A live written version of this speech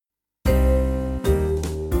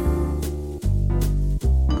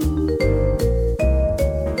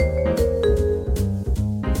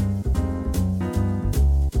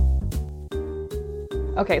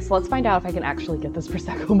Okay, so let's find out if I can actually get this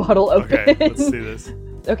Prosecco bottle open. Okay, let's see this.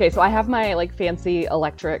 Okay, so I have my like fancy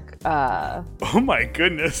electric. Oh my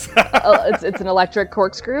goodness! It's an electric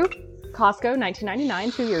corkscrew. Costco,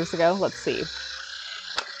 1999, 2 years ago. Let's see.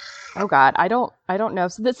 Oh God, I don't know.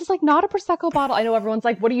 So this is like not a Prosecco bottle. I know everyone's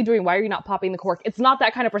like, "What are you doing? Why are you not popping the cork?" It's not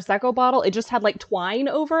that kind of Prosecco bottle. It just had like twine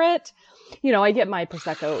over it. You know, I get my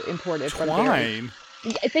Prosecco imported from Twine.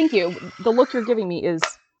 Thank you. The look you're giving me is.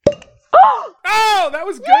 Oh, that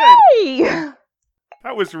was good. Yay!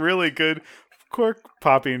 That was really good cork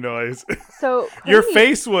popping noise. So Your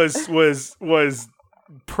face was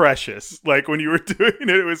precious. Like when you were doing it,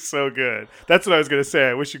 it was so good. That's what I was gonna say.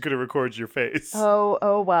 I wish you could have recorded your face.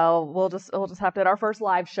 Oh well, we'll just have to at our first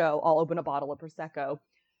live show. I'll open a bottle of Prosecco,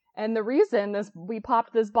 and the reason we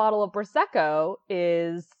popped this bottle of Prosecco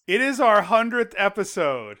is it is our 100th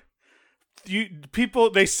episode.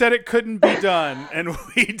 They said it couldn't be done, and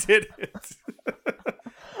we did it.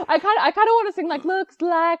 I kind of want to sing like "Looks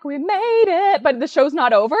like we made it," but the show's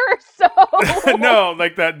not over, so No,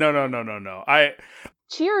 like that. No.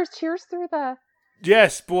 Cheers through the.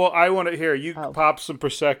 Yes, well, I want to hear you pop some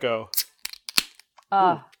Prosecco.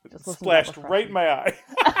 Just Splashed right in my eye.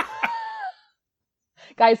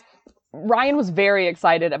 Guys, Ryan was very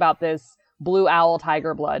excited about this Blue Owl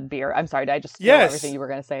Tiger Blood beer. I'm sorry, did I just steal everything you were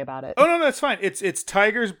going to say about it? Oh, no, that's fine. It's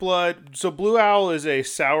Tiger's Blood. So Blue Owl is a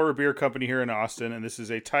sour beer company here in Austin, and this is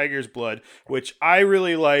a Tiger's Blood, which I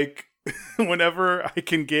really like. Whenever I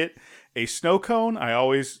can get a snow cone, I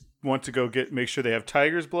always want to make sure they have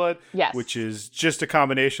Tiger's Blood, which is just a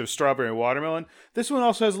combination of strawberry and watermelon. This one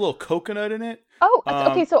also has a little coconut in it. Oh,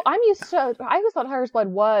 okay. So I always thought Tiger's Blood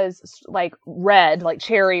was like red, like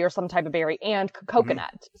cherry or some type of berry, and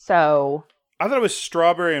coconut. Mm-hmm. So I thought it was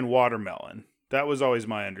strawberry and watermelon. That was always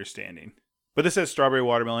my understanding. But this has strawberry,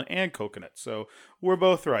 watermelon, and coconut. So we're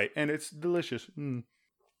both right, and it's delicious.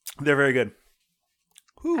 They're very good.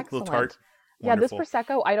 Whew, excellent. Little tart. Yeah, this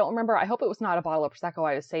Prosecco, I don't remember. I hope it was not a bottle of Prosecco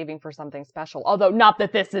I was saving for something special. Although, not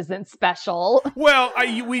that this isn't special. Well,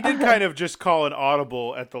 we did kind of just call an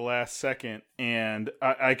audible at the last second, and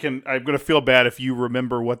I'm going to feel bad if you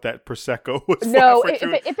remember what that Prosecco was. No,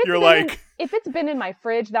 if it's been in my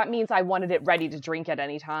fridge, that means I wanted it ready to drink at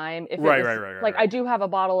any time. Right. Like, I do have a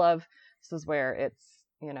bottle of, this is where it's,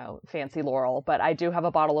 fancy Laurel, but I do have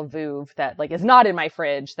a bottle of Veuve that, like, is not in my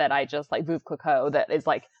fridge that I just, like, Veuve Clicquot that is,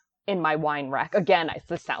 like, in my wine rack. Again,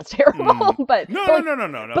 this sounds terrible, but no.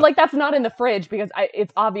 But like that's not in the fridge because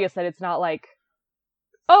it's obvious that it's not like,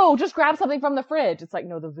 oh, just grab something from the fridge. It's like,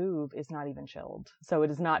 no, the Veuve is not even chilled, so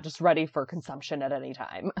it is not just ready for consumption at any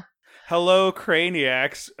time. Hello,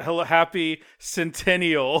 Craniacs. Hello, happy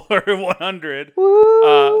centennial or 100.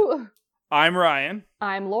 Woo! I'm Ryan.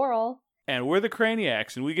 I'm Laurel. And we're the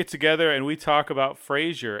Craniacs, and we get together and we talk about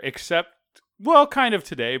Frasier, except, well, kind of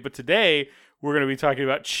today, but today we're going to be talking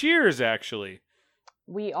about Cheers, actually.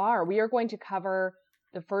 We are. We are going to cover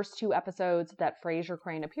the first 2 episodes that Frasier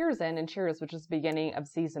Crane appears in Cheers, which is the beginning of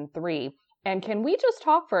season 3. And can we just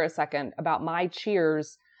talk for a second about my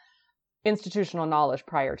Cheers institutional knowledge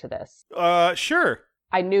prior to this? Sure.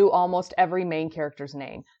 I knew almost every main character's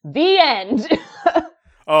name. The end!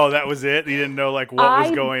 Oh, that was it? You didn't know, like, what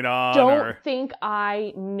was going on? I don't think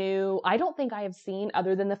I have seen,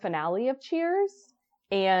 other than the finale of Cheers,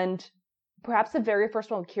 and perhaps the very first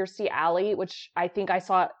one with Kirstie Alley, which I think I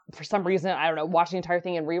saw for some reason, I don't know, watching the entire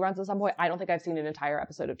thing in reruns at some point. I don't think I've seen an entire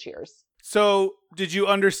episode of Cheers. So, did you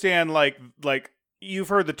understand, like you've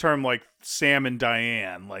heard the term, like, Sam and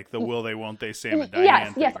Diane, like the will they, won't they, Sam and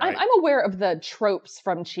Diane Yes. Right? I'm aware of the tropes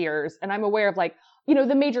from Cheers, and I'm aware of, like,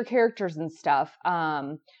 the major characters and stuff.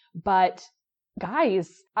 But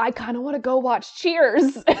guys, I kind of want to go watch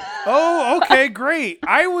Cheers. Oh, okay, great.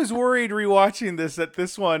 I was worried rewatching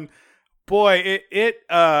this one, boy, it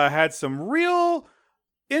had some real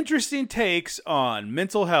interesting takes on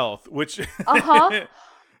mental health, which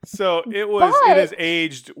so it has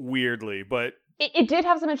aged weirdly, but it did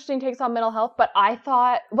have some interesting takes on mental health, but I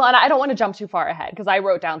thought, well, and I don't want to jump too far ahead because I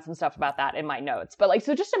wrote down some stuff about that in my notes, but like,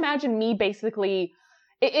 so just imagine me basically,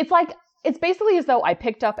 it's basically as though I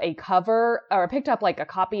picked up a cover or picked up like a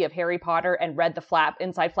copy of Harry Potter and read the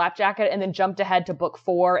inside flap jacket and then jumped ahead to book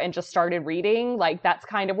 4 and just started reading. Like, that's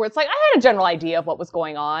kind of where it's like, I had a general idea of what was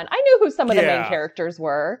going on. I knew who some of the main characters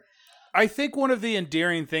were. I think one of the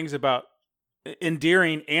enduring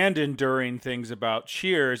and enduring things about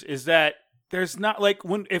Cheers is that there's not like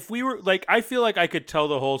I feel like I could tell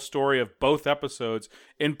the whole story of both episodes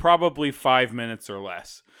in probably 5 minutes or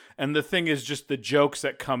less. And the thing is just the jokes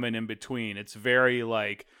that come in between. It's very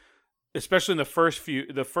like, especially in the first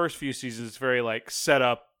few seasons, it's very like set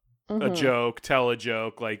up a joke, tell a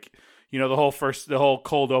joke. Like, the whole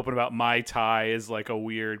cold open about Mai Tai is like a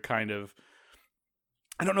weird kind of,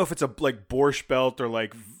 I don't know if it's a like Borscht Belt or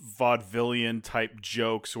like vaudevillian type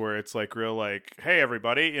jokes where it's like real like, hey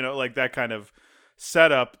everybody, like that kind of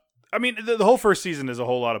setup. I mean, the whole first season is a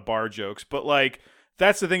whole lot of bar jokes, but like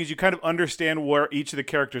that's the thing is you kind of understand where each of the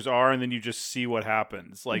characters are, and then you just see what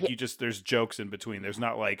happens. Like there's jokes in between. There's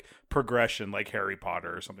not like progression like Harry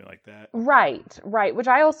Potter or something like that. Right. Which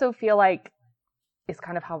I also feel like is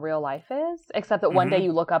kind of how real life is, except that one day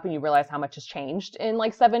you look up and you realize how much has changed in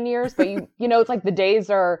like 7 years. But it's like the days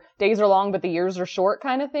are long, but the years are short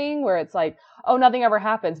kind of thing, where it's like, oh, nothing ever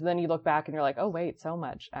happens. But then you look back and you're like, oh wait, so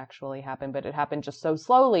much actually happened, but it happened just so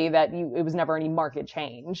slowly that it was never any market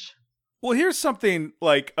change. Well, here's something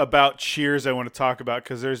like about Cheers I want to talk about,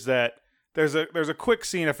 because there's a quick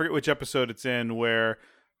scene, I forget which episode it's in, where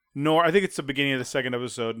I think it's the beginning of the second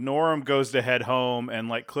episode. Norm goes to head home, and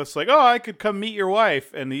like Cliff's like, "Oh, I could come meet your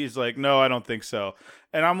wife," and he's like, "No, I don't think so."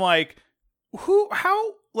 And I'm like,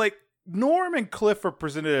 how? Like Norm and Cliff are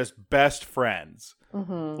presented as best friends,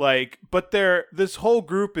 like, but this whole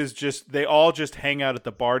group is they all just hang out at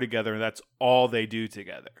the bar together, and that's all they do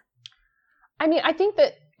together. I mean, I think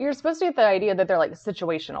that you're supposed to get the idea that they're like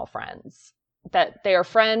situational friends. That they are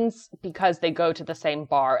friends because they go to the same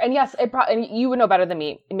bar. And yes, and you would know better than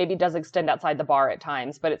me. Maybe it does extend outside the bar at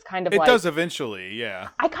times, but it's kind of like... It does eventually, yeah.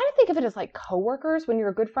 I kind of think of it as like coworkers when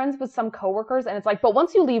you're good friends with some coworkers. And it's like, but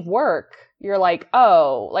once you leave work, you're like,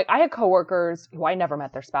 oh, like I had coworkers who I never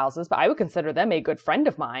met their spouses, but I would consider them a good friend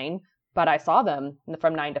of mine. But I saw them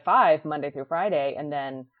from 9 to 5, Monday through Friday, and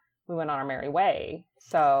then we went on our merry way.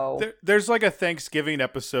 So... There's like a Thanksgiving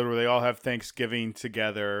episode where they all have Thanksgiving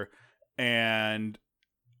together. And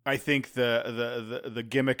I think the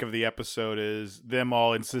gimmick of the episode is them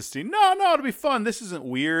all insisting, no, it'll be fun. This isn't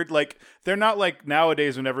weird. Like, they're not like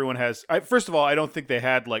nowadays when everyone has... first of all, I don't think they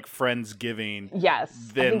had like Friendsgiving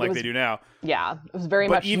then like they do now. Yeah, it was very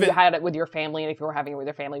much you had it with your family, and if you were having it with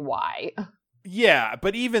your family, why? Yeah,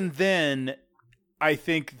 but even then, I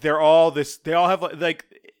think they all have like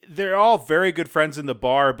they're all very good friends in the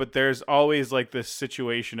bar, but there's always like this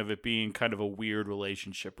situation of it being kind of a weird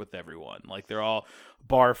relationship with everyone. Like they're all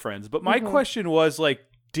bar friends. But my question was like,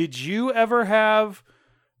 did you ever have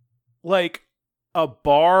like a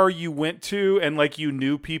bar you went to and like you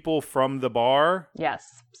knew people from the bar?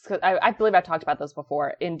 Yes. I believe I've talked about this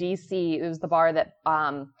before. In DC, it was the bar that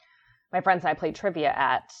my friends and I played trivia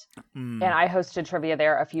at. And I hosted trivia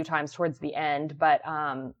there a few times towards the end. But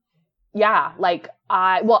yeah, like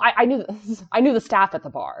I knew the staff at the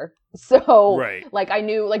bar. So right. Like I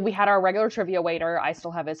knew, like we had our regular trivia waiter. I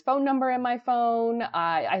still have his phone number in my phone.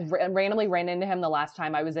 I randomly ran into him the last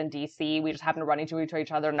time I was in DC. We just happened to run into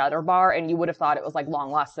each other at another bar, and you would have thought it was like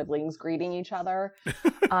long lost siblings greeting each other.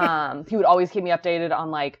 He would always keep me updated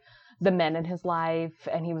on like the men in his life,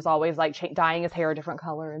 and he was always like dyeing his hair a different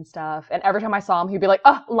color and stuff. And every time I saw him, he'd be like,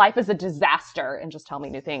 "Oh, life is a disaster," and just tell me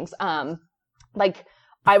new things. Like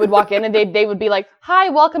I would walk in and they would be like, "Hi,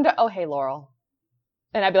 welcome to," "Oh, hey, Laurel."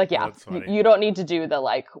 And I'd be like, "Yeah, you don't need to do the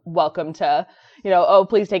like, welcome to, oh,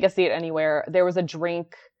 please take a seat anywhere." There was a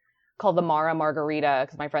drink called the Mara Margarita,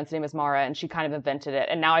 because my friend's name is Mara, and she kind of invented it.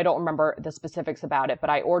 And now I don't remember the specifics about it, but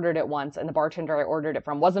I ordered it once, and the bartender I ordered it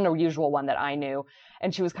from wasn't a usual one that I knew.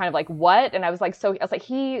 And she was kind of like, "What?" And I was like,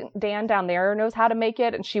 Dan down there knows how to make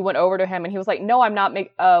it. And she went over to him, and he was like, "No, I'm not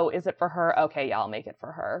oh, is it for her? Okay, yeah, I'll make it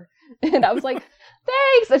for her." And I was like,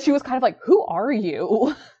 "Thanks." And she was kind of like, "Who are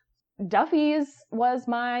you?" Duffy's was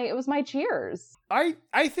my Cheers. I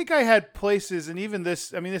think I had places, and even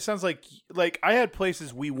this, I mean, it sounds like I had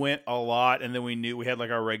places we went a lot, and then we knew we had like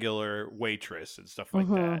our regular waitress and stuff like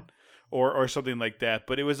that, or something like that.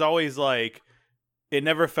 But it was always like, it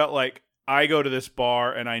never felt like I go to this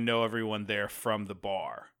bar and I know everyone there from the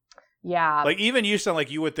bar. Yeah. Like, even you sound like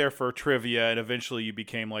you went there for trivia, and eventually you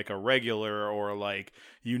became like a regular, or like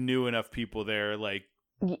you knew enough people there, like.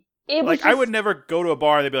 I would never go to a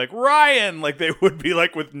bar and they'd be like, "Ryan," like they would be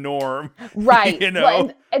like with Norm. Right.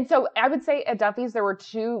 Well, and so I would say at Duffy's, there were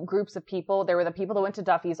two groups of people. There were the people that went to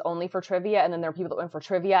Duffy's only for trivia, and then there were people that went for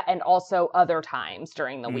trivia and also other times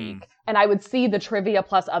during the week. And I would see the trivia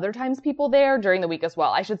plus other times people there during the week as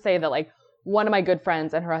well. I should say that like one of my good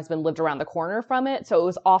friends and her husband lived around the corner from it. So it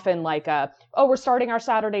was often like, we're starting our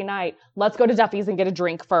Saturday night. Let's go to Duffy's and get a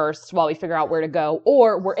drink first while we figure out where to go.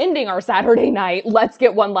 Or we're ending our Saturday night. Let's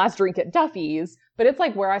get one last drink at Duffy's. But it's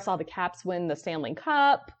like where I saw the Caps win the Stanley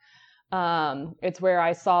Cup. It's where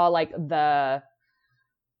I saw like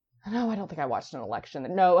no, I don't think I watched an election.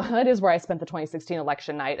 No, it is where I spent the 2016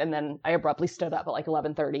 election night. And then I abruptly stood up at like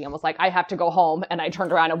 11:30 and was like, I have to go home. And I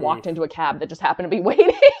turned around and walked into a cab that just happened to be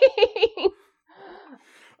waiting.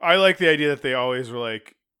 I like the idea that they always were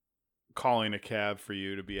like calling a cab for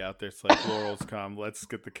you to be out there. It's like, Laurel's come, let's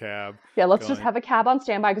get the cab. Yeah, let's going. just have a cab on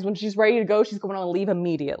standby because when she's ready to go, she's going to leave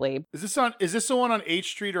immediately. Is this the one on H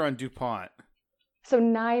Street or on DuPont? So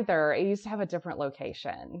neither. It used to have a different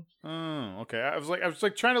location. Oh, okay. I was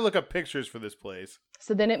like trying to look up pictures for this place.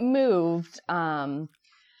 So then it moved.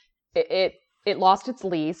 It lost its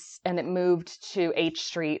lease and it moved to H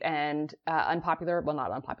Street and not unpopular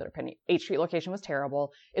opinion. H Street location was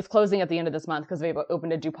terrible. It's closing at the end of this month because they've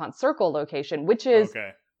opened a DuPont Circle location, which is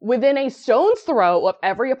within a stone's throw of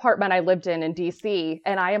every apartment I lived in DC.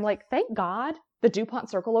 And I am like, thank God the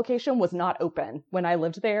DuPont Circle location was not open when I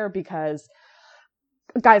lived there because,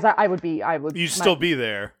 guys, You'd still be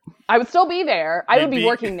there. I would still be there. I would be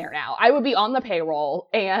working there now. I would be on the payroll,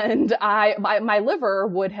 and my liver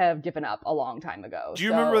would have given up a long time ago. Do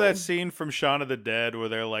you remember that scene from Shaun of the Dead where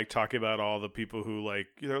they're like talking about all the people who like,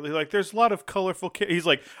 there's a lot of colorful He's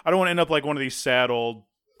like, I don't want to end up like one of these sad old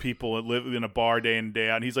people that live in a bar day in and day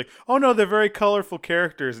out. And he's like, oh no, they're very colorful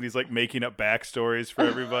characters, and he's like making up backstories for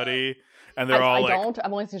everybody, and they're I've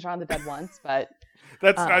only seen Shaun of the Dead once, but.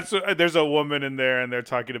 There's a woman in there, and they're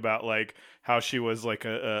talking about like how she was like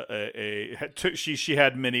she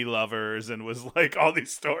had many lovers and was like all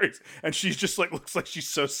these stories, and she's just like looks like she's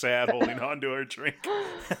so sad holding on to her drink.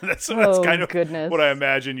 that's kind of goodness. What I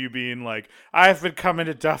imagine you being like. I've been coming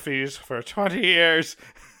to Duffy's for 20 years.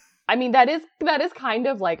 I mean, that is kind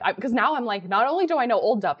of like, because now I'm like, not only do I know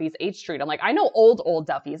Old Duffy's, H Street, I'm like, I know old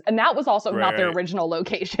Duffy's, and that was also not their original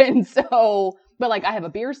location. So, but like, I have a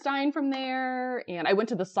beer stein from there, and I went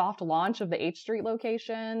to the soft launch of the H Street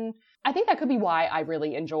location. I think that could be why I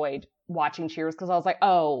really enjoyed watching Cheers, because I was like,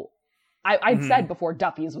 I'd said before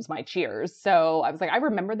Duffy's was my Cheers. So I was like, I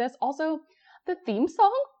remember this. Also, the theme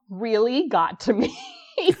song really got to me.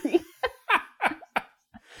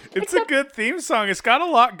 It's a good theme song. It's got a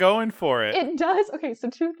lot going for it. It does. Okay, so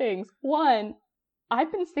two things. One,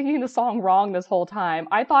 I've been singing the song wrong this whole time.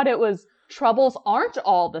 I thought it was troubles aren't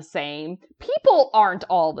all the same. People aren't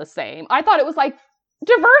all the same. I thought it was like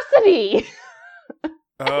diversity.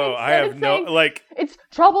 Oh, I have it's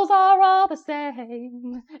troubles are all the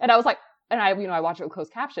same. And I was like, and I watched it with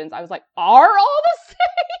closed captions. I was like, are all the same?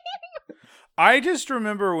 I just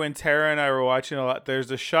remember when Tara and I were watching a lot,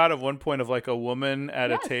 there's a shot of one point of like a woman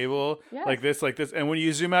at a table like this. And when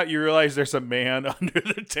you zoom out, you realize there's a man under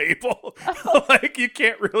the table. Oh. Like you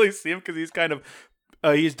can't really see him because he's kind of,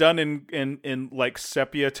 he's done in like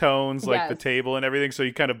sepia tones, like the table and everything. So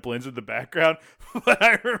he kind of blends with the background. But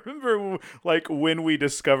I remember like when we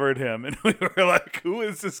discovered him and we were like, who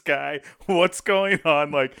is this guy? What's going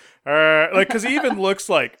on? Like, cause he even looks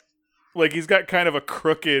like he's got kind of a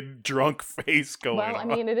crooked, drunk face going on. Well, I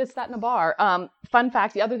mean, it is set in a bar. Fun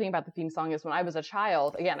fact, the other thing about the theme song is when I was a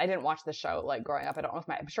child, again, I didn't watch the show like growing up. I don't know if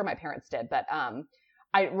I'm sure my parents did, but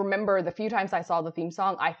I remember the few times I saw the theme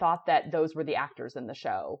song, I thought that those were the actors in the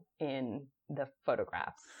show in the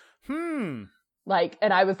photographs. Like,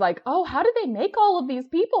 and I was like, oh, how did they make all of these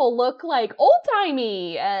people look like old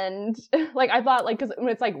timey? And like, I thought like, cause when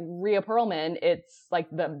it's like Rhea Perlman, it's like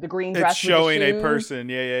the green dress. It's showing with the a person.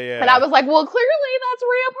 Yeah. And I was like, well, clearly that's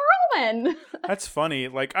Rhea Perlman. That's funny.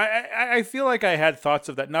 Like, I feel like I had thoughts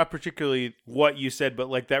of that, not particularly what you said, but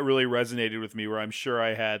like that really resonated with me where I'm sure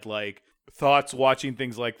I had like thoughts watching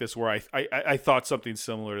things like this where I thought something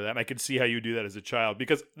similar to that. And I could see how you do that as a child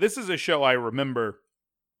because this is a show I remember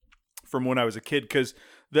from when I was a kid, because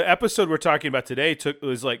the episode we're talking about today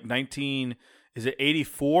was like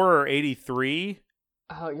 84 or 83?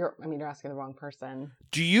 Oh, you're asking the wrong person.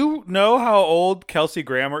 Do you know how old Kelsey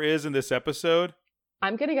Grammer is in this episode?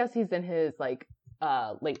 I'm gonna guess he's in his like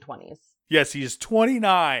late 20s. Yes, he's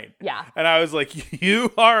 29. Yeah. And I was like,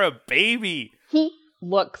 you are a baby. He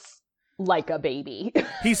looks like a baby.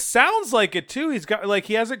 He sounds like it too. He's got like,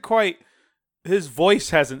 he hasn't quite, his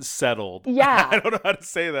voice hasn't settled. Yeah. I don't know how to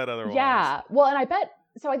say that otherwise. Yeah. Well, and I bet,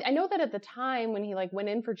 so I know that at the time when he like went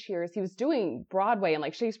in for Cheers, he was doing Broadway and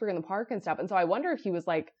like Shakespeare in the Park and stuff. And so I wonder if he was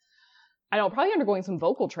like, I don't know, probably undergoing some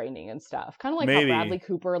vocal training and stuff. Kind of like how Bradley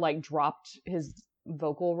Cooper like dropped his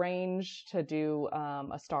vocal range to do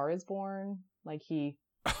A Star Is Born. Like he...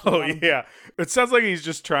 Oh, yeah. It sounds like he's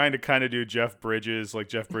just trying to kind of do Jeff Bridges,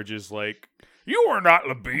 like, you are not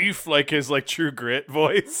the beef, like his like True Grit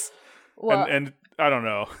voice. Well, and I don't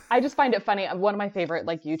know. I just find it funny. One of my favorite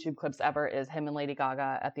like YouTube clips ever is him and Lady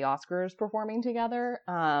Gaga at the Oscars performing together.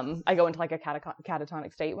 I go into like a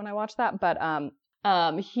catatonic state when I watch that, but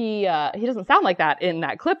he doesn't sound like that in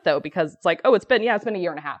that clip though, because it's like, oh, it's been a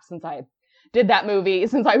year and a half since I did that movie,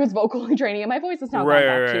 since I was vocally training, and my voice is now gone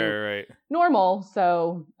back to normal,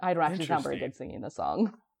 so I don't actually sound very good singing the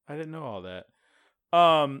song. I didn't know all that.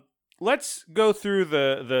 Let's go through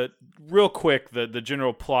the real quick the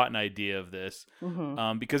general plot and idea of this,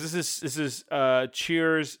 because this is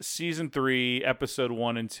Cheers season 3 episode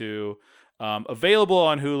 1 and 2, available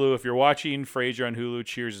on Hulu. If you're watching Frasier on Hulu,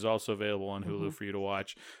 Cheers is also available on Hulu for you to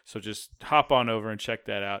watch. So just hop on over and check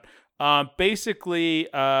that out. Basically,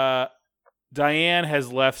 Diane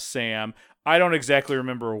has left Sam. I don't exactly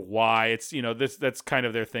remember why. It's, that's kind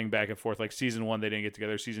of their thing back and forth. Like season 1, they didn't get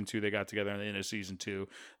together. Season 2, they got together. And at the end of season 2,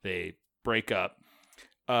 they break up.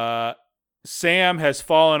 Sam has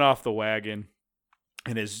fallen off the wagon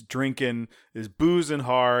and is boozing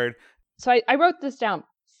hard. So I wrote this down.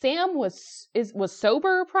 Sam was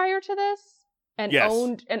sober prior to this and yes.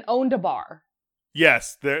 owned a bar.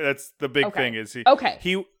 Yes, that's the big thing. Is he?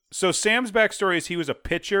 So Sam's backstory is he was a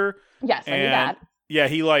pitcher. Yes, I knew that. Yeah,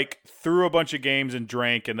 he threw a bunch of games and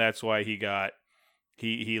drank, and that's why he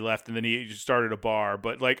left, and then he started a bar.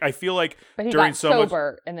 But I feel like but he during got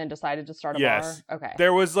sober and then decided to start a bar. Okay,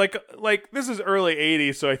 there was like this is early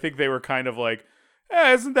 '80s, so I think they were kind of like,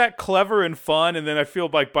 isn't that clever and fun? And then I feel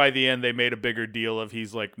like by the end they made a bigger deal of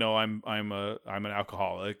he's like, no, I'm an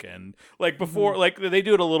alcoholic, and before they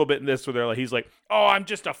do it a little bit in this where they're like, he's like, oh, I'm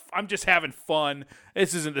just having fun.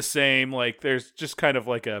 This isn't the same. There's just kind of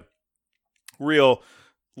like a real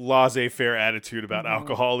laissez-faire attitude about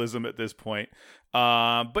alcoholism at this point.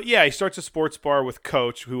 But yeah, he starts a sports bar with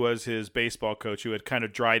Coach, who was his baseball coach, who had kind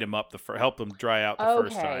of dried him up helped him dry out the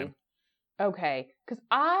first time. Okay, because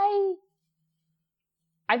I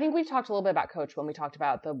think we talked a little bit about Coach when we talked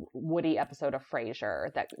about the Woody episode of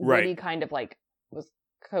Frasier. That Woody kind of was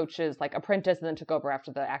Coach's apprentice, and then took over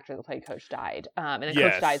after the actor that played Coach died. And then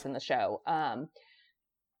Coach dies in the show.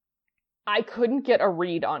 I couldn't get a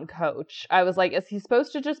read on Coach. I was like, is he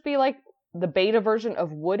supposed to just be the beta version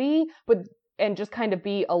of Woody, and just kind of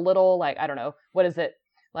be a little I don't know, what is it?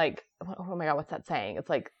 Oh my God, what's that saying? It's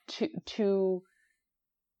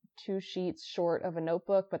two sheets short of a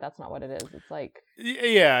notebook, but that's not what it is. It's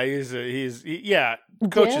yeah,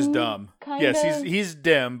 Coach is dumb. Yes, he's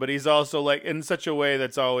dim, but he's also in such a way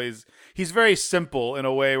that's always, he's very simple in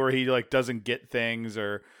a way where he doesn't get things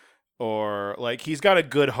or he's got a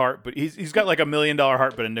good heart, but he's got $1 million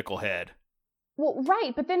heart but a nickel head. Well,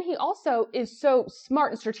 right, but then he also is so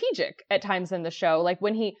smart and strategic at times in the show.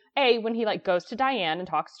 When he goes to Diane and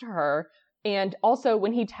talks to her, and also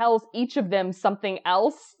when he tells each of them something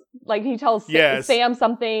else. He tells Sam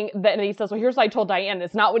something, and he says, well, here's what I told Diane. And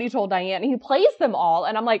it's not what he told Diane. And he plays them all.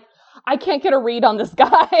 And I'm like, I can't get a read on this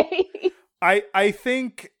guy. I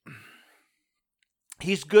think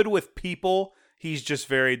he's good with people. He's just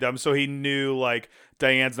very dumb. So he knew,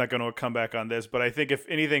 Diane's not going to come back on this. But I think if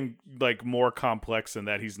anything, more complex than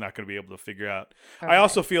that, he's not going to be able to figure out. Okay. I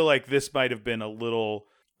also feel like this might have been a little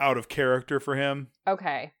out of character for him.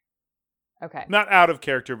 Okay. Not out of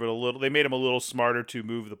character, but a little. They made him a little smarter to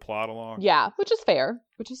move the plot along. Yeah, which is fair.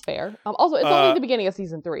 Also, it's only the beginning of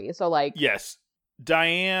season 3, so yes,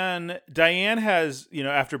 Diane has,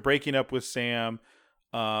 after breaking up with Sam,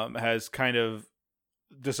 has kind of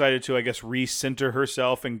decided to, I guess, recenter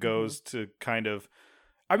herself and goes to kind of.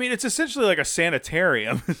 I mean, it's essentially like a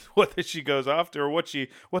sanitarium, what she goes off to, or what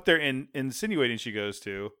they're insinuating she goes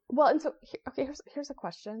to. Well, and so here's a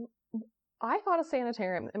question. I thought a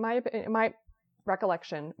sanitarium, in my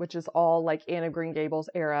recollection, which is all Anne of Green Gables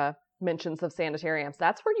era mentions of sanitariums,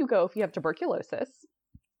 that's where you go if you have tuberculosis.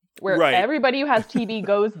 Where everybody who has TB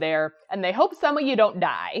goes there, and they hope some of you don't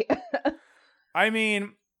die. I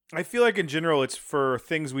mean, I feel like in general it's for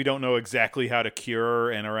things we don't know exactly how to cure,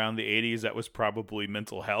 and around the 80s that was probably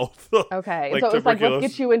mental health. Okay, so it was let's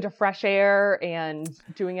get you into fresh air and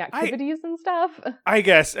doing activities and stuff. I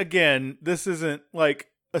guess, again, this isn't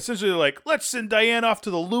essentially let's send Diane off to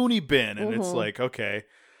the loony bin, and it's okay.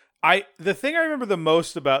 The thing I remember the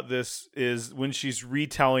most about this is when she's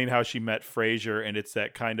retelling how she met Frasier, and it's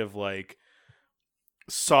that kind of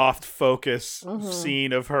soft focus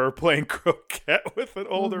scene of her playing croquet with an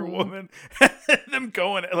older woman, and them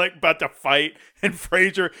going about to fight, and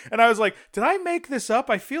Frasier, and I was like, did I make this up?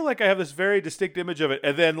 I feel like I have this very distinct image of it,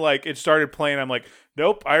 and then it started playing. I'm like,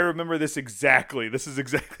 nope, I remember this exactly. This is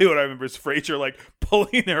exactly what I remember, is Frasier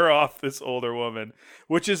pulling her off this older woman,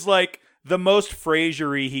 which is the most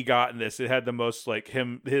Frasier-y he got in this. It had the most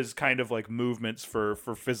his kind of movements for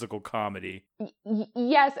physical comedy.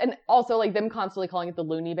 Yes, and also them constantly calling it the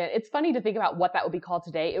loony bin. It's funny to think about what that would be called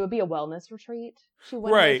today. It would be a wellness retreat. She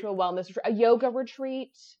went into a wellness retreat, a yoga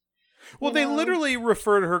retreat. Well, they literally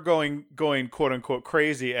refer to her going quote unquote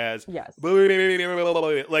crazy as yes. They do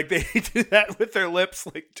that with their lips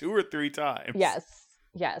 2 or 3 times. Yes.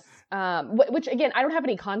 Yes. Which again, I don't have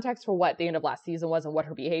any context for what the end of last season was and what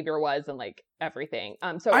her behavior was and like everything.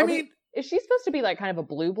 So is she supposed to be like kind of a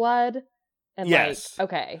blue blood? And yes. like,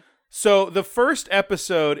 okay. So the first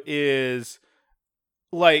episode is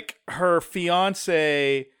like her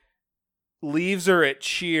fiance leaves her at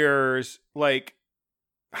Cheers. Like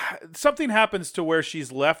something happens to where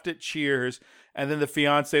she's left at Cheers, and then the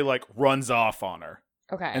fiance like runs off on her.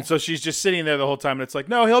 Okay. And so she's just sitting there the whole time, and it's like,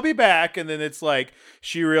 no, he'll be back. And then it's like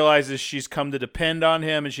she realizes she's come to depend on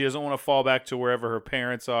him, and she doesn't want to fall back to wherever her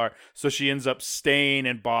parents are. So she ends up staying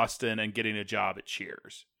in Boston and getting a job at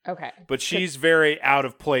Cheers. Okay. But she's very out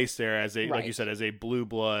of place there as a, right. like you said, as a blue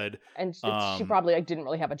blood. And she probably like didn't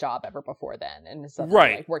really have a job ever before then, and so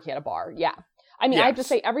right. like working at a bar. Yeah. I mean, yes. I have to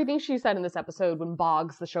say everything she said in this episode when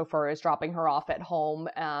Boggs, the chauffeur, is dropping her off at home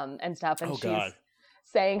and stuff, and she's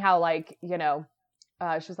saying how like, you know,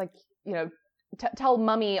 she was like, you know, tell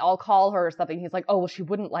Mummy I'll call her or something. He's like, oh, well, she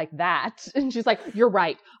wouldn't like that. And she's like, you're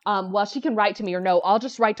right. Well, she can write to me, or no, I'll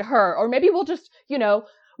just write to her, or maybe we'll just, you know,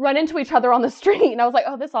 run into each other on the street. And I was like,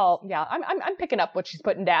 oh, this all, yeah, I'm picking up what she's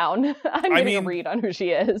putting down. I'm getting a read on who she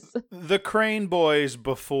is. The Crane boys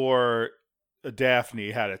before Daphne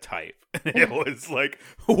had a type. It was like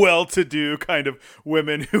well-to-do kind of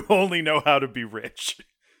women who only know how to be rich.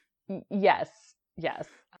 Yes.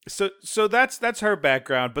 So that's her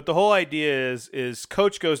background, but the whole idea is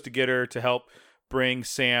Coach goes to get her to help bring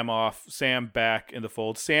Sam back in the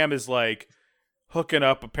fold. Sam is like hooking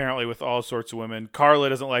up apparently with all sorts of women. Carla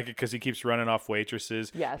doesn't like it because he keeps running off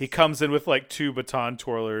waitresses. Yes. He comes in with like 2 baton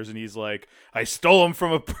twirlers, and he's like, I stole them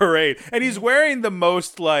from a parade. And he's wearing the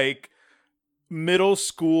most like middle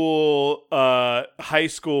school, high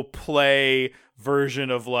school play version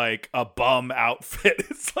of like a bum outfit.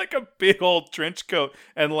 It's like a big old trench coat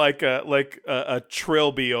and like a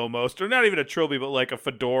trilby almost, or not even a trilby, but like a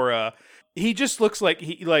fedora. He just looks like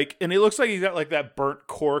and it looks like he's got like that burnt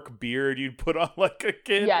cork beard you'd put on like a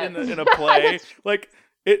kid in a play. Like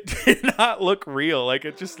it did not look real. Like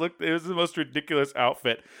it was the most ridiculous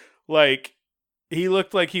outfit. Like he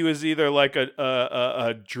looked like he was either like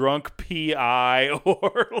a drunk PI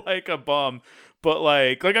or like a bum. But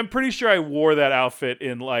like I'm pretty sure I wore that outfit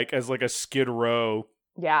in like as like a Skid Row.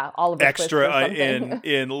 Yeah, all of extra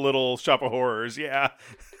in Little Shop of Horrors. Yeah,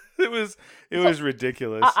 it was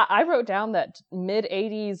ridiculous. I wrote down that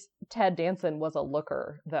mid-'80s Ted Danson was a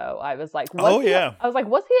looker, though. I was like, I was like,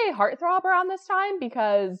 was he a heartthrob around this time?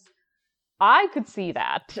 Because I could see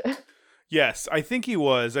that. Yes, I think he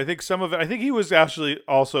was. I think some of it. I think he was actually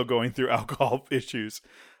also going through alcohol issues.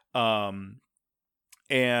 But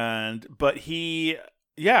he,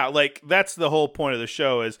 yeah, like that's the whole point of the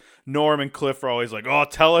show is Norm and Cliff are always like, oh,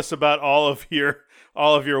 tell us about all of your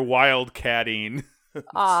wildcatting,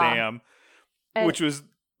 Sam, which was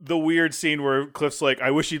the weird scene where Cliff's like,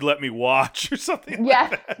 I wish he'd let me watch or something. Yeah.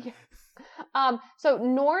 Like that. Yeah. So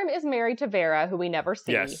Norm is married to Vera, who we never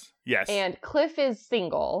see. Yes. And Cliff is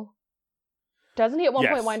single. Doesn't he at one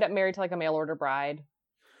point wind up married to like a mail order bride?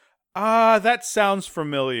 That sounds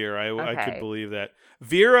familiar. I could believe that.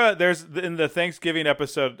 Vera, in the Thanksgiving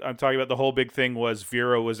episode I'm talking about, the whole big thing was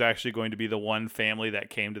Vera was actually going to be the one family that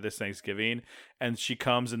came to this Thanksgiving, and she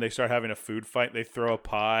comes and they start having a food fight. They throw a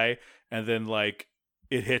pie, and then like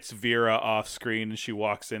it hits Vera off screen, and she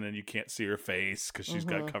walks in and you can't see her face because she's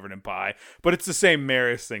got covered in pie. But it's the same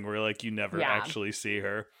Maris thing where like you never actually see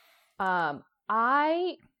her.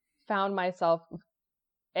 I found myself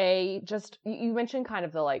you mentioned kind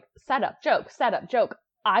of the like setup joke.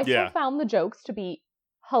 I still found the jokes to be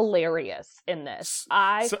hilarious in this.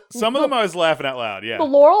 Some of them I was laughing out loud. Yeah, the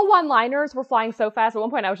Laurel one-liners were flying so fast. At one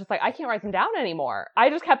point, I was just like, I can't write them down anymore. I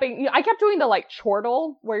kept doing the like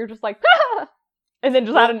chortle where you're just like, ah! And then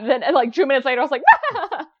and like 2 minutes later, I was like,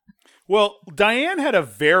 ah! Well, Diane had a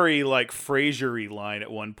very like Frasier-y line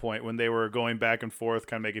at one point when they were going back and forth,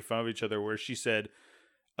 kind of making fun of each other, where she said,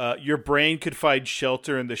 your brain could find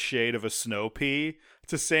shelter in the shade of a snow pea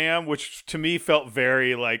to Sam, which to me felt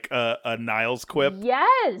very like a Niles quip.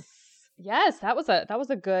 Yes, that was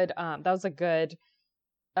a good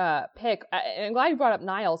pick. And I'm glad you brought up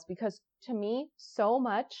Niles, because to me, so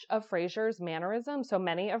many of Frasier's mannerisms,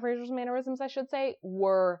 I should say,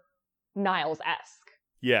 were Niles-esque.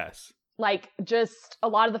 Yes. Like, just a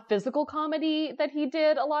lot of the physical comedy that he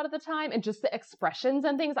did a lot of the time, and just the expressions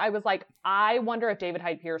and things. I was like, I wonder if David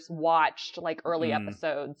Hyde Pierce watched like early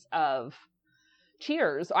episodes of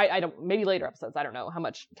Cheers. I don't, maybe later episodes. I don't know how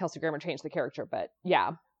much Kelsey Grammer changed the character, but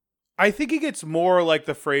yeah. I think he gets more like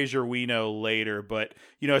the Frasier we know later, but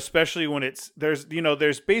especially when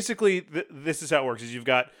there's basically this is how it works: is you've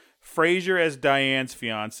got Frasier as Diane's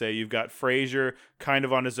fiance. You've got Frasier kind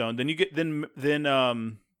of on his own. Then you get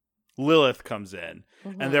Lilith comes in,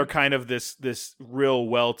 and they're kind of this real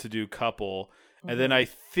well-to-do couple. And then I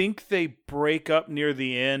think they break up near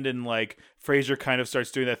the end, and like Frasier kind of starts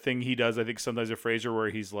doing that thing he does. I think sometimes with Frasier where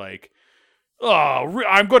he's like, "Oh,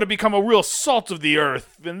 I'm going to become a real salt of the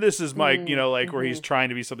earth," and this is my, where he's trying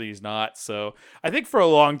to be something he's not. So I think for a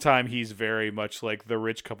long time he's very much like the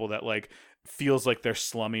rich couple that like feels like they're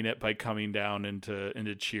slumming it by coming down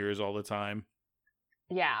into Cheers all the time.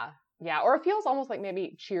 Yeah. Yeah, or it feels almost like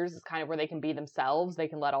maybe Cheers is kind of where they can be themselves. They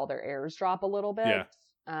can let all their airs drop a little bit.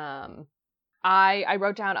 Yeah. I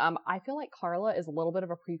wrote down, I feel like Carla is a little bit of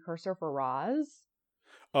a precursor for Roz.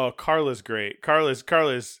 Oh, Carla's great. Carla's.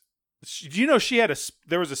 Do you know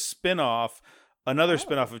there was a spinoff, another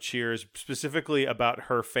spinoff of Cheers, specifically about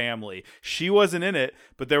her family. She wasn't in it,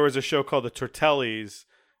 but there was a show called The Tortellis,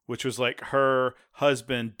 which was like her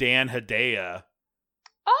husband Dan Hedaya.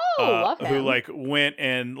 Oh, love him. Who like went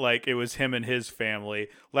and like it was him and his family.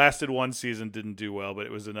 Lasted one season, didn't do well, but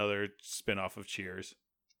it was another spinoff of Cheers.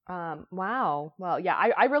 Wow. Well, yeah,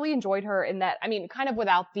 I really enjoyed her in that. I mean, kind of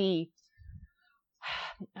without the,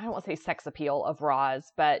 I don't want to say sex appeal of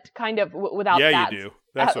Roz, but kind of without that. Yeah, you do.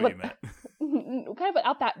 That's what you meant. Kind of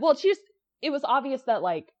without that. Well, it was obvious that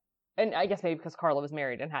like, and I guess maybe because Carla was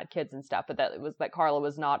married and had kids and stuff, but that Carla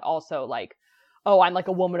was not also like, oh, I'm like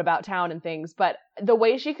a woman about town and things. But the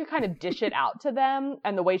way she could kind of dish it out to them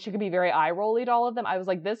and the way she could be very eye-rolly to all of them, I was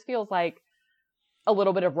like, this feels like a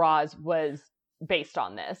little bit of Roz was based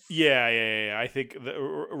on this. Yeah. I think the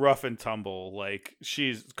rough and tumble, like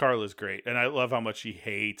Carla's great. And I love how much she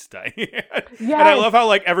hates Diane. Yes. And I love how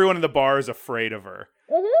like everyone in the bar is afraid of her.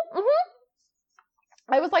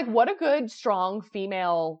 I was like, what a good, strong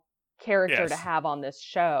female character to have on this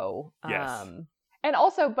show. Yes. And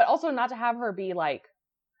also not to have her be like,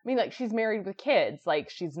 I mean, like she's married with kids. Like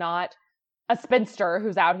she's not a spinster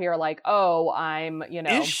who's out here like, oh, I'm,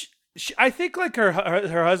 I think like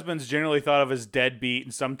her husband's generally thought of as deadbeat,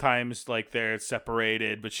 and sometimes like they're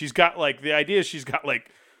separated. But she's got like the idea. She's got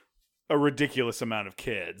like a ridiculous amount of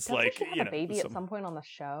kids. Doesn't like she have a baby at some point on the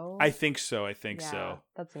show. I think so. So.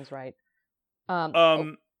 That seems right.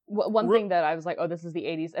 One thing that I was like, oh, this is the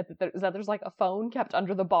 80s, is that there's like a phone kept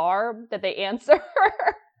under the bar that they answer.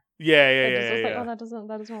 Yeah. Like, oh, that doesn't really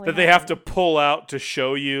that happen. They have to pull out to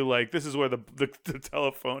show you, like, this is where the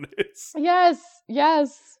telephone is. Yes.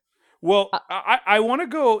 Well, I want to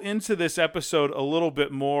go into this episode a little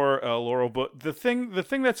bit more, Laurel. But the thing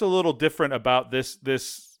that's a little different about this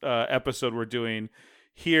episode we're doing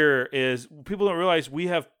here is people don't realize we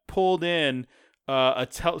have pulled in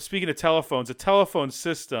speaking of telephones, a telephone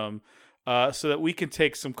system so that we can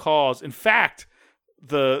take some calls. In fact,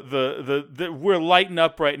 we're lighting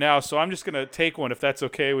up right now, so I'm just gonna take one if that's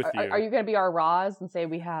okay with you. Are you gonna be our Roz and say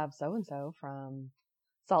we have so and so from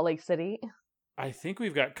Salt Lake City? I think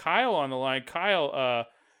we've got Kyle on the line. Kyle,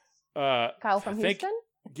 Kyle from Houston?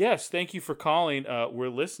 Yes, thank you for calling. We're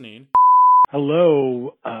listening.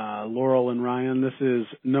 Hello, Laurel and Ryan. This is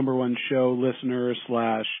number one show listener /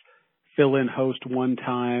 fill-in host one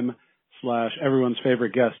time / everyone's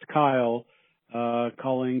favorite guest, Kyle,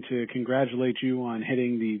 calling to congratulate you on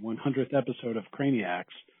hitting the 100th episode of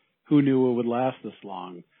Craniacs. Who knew it would last this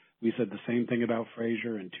long? We said the same thing about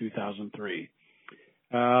Frasier in 2003.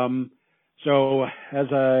 So, as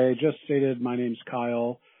I just stated, my name's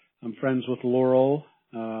Kyle. I'm friends with Laurel,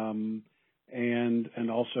 and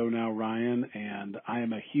also now Ryan, and I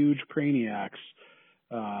am a huge Craniacs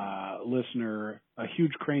listener, a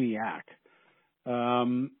huge Craniac.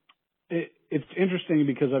 It's interesting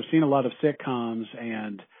because I've seen a lot of sitcoms,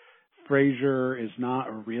 and Frasier is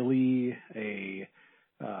not really a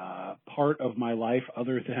part of my life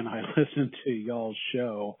other than I listen to y'all's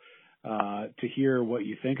show to hear what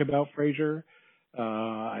you think about Frasier.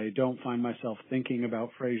 I don't find myself thinking about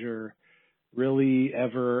Frasier really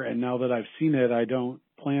ever, and now that I've seen it, I don't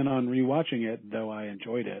plan on rewatching it, though I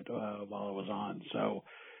enjoyed it while it was on. So,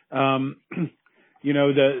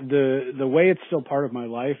 the way it's still part of my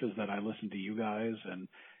life is that I listen to you guys and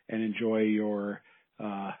enjoy your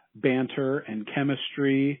banter and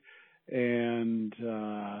chemistry and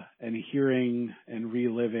hearing and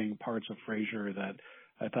reliving parts of Frasier that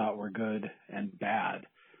I thought were good and bad.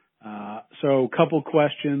 So a couple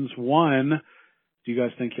questions. One, do you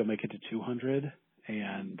guys think you'll make it to 200?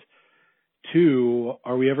 And two,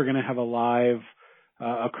 are we ever going to have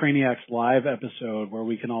a Craniacs live episode where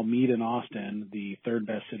we can all meet in Austin, the third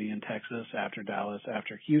best city in Texas after Dallas,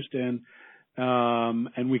 after Houston,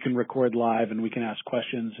 and we can record live and we can ask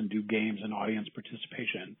questions and do games and audience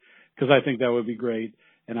participation? Because I think that would be great,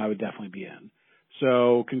 and I would definitely be in.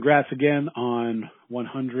 So congrats again on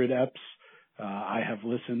 100 eps. I have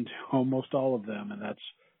listened to almost all of them, and that's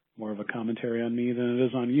more of a commentary on me than it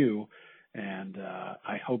is on you. And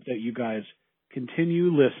I hope that you guys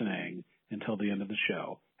continue listening until the end of the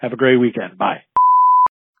show. Have a great weekend. Bye.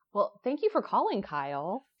 Well, thank you for calling,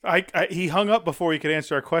 Kyle. He hung up before he could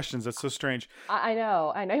answer our questions. That's so strange. I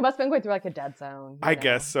know. He must have been going through like a dead zone. I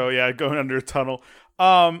guess so. Yeah, going under a tunnel.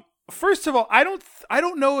 First of all, I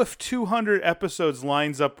don't know if 200 episodes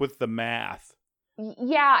lines up with the math.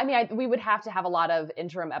 Yeah, I mean, we would have to have a lot of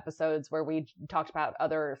interim episodes where we talked about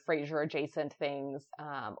other Frasier adjacent things,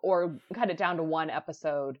 or cut it down to one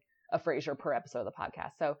episode of Frasier per episode of the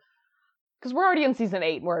podcast. So, because we're already in season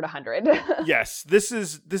 8, and we're at 100. Yes, this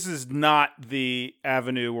is not the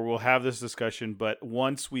avenue where we'll have this discussion. But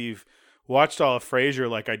once we've watched all of Frasier,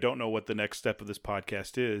 like, I don't know what the next step of this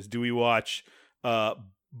podcast is. Do we watch?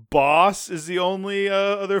 Boss is the only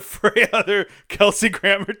other Kelsey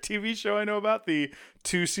Grammer TV show I know about. The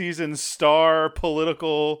 2-season Star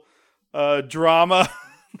political drama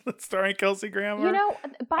starring Kelsey Grammer. You know,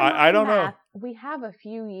 I don't know. We have a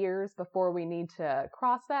few years before we need to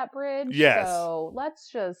cross that bridge. Yes. So let's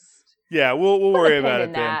just we'll worry about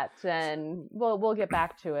it then. And we'll get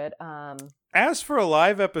back to it. As for a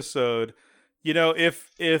live episode, you know, if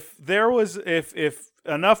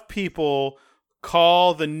enough people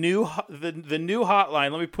call the new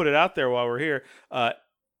hotline. Let me put it out there while we're here.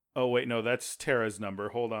 Oh wait, no, that's Tara's number.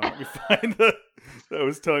 Hold on, let me find that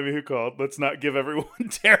was telling me who called. Let's not give everyone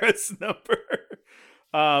Tara's number.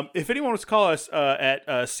 If anyone wants to call us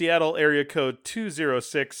at Seattle area code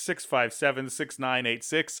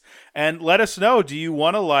 206-657-6986 and let us know, do you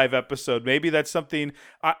want a live episode? Maybe that's something,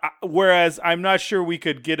 whereas I'm not sure we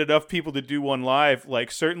could get enough people to do one live, like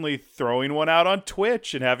certainly throwing one out on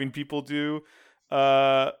Twitch and having people do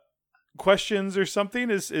questions or something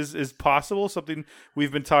is possible. Something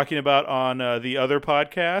we've been talking about on the other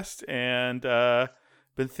podcast and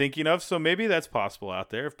been thinking of. So maybe that's possible out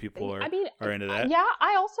there if people are into that. Yeah,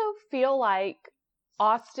 I also feel like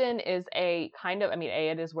Austin is a kind of,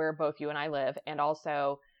 it is where both you and I live, and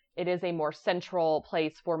also it is a more central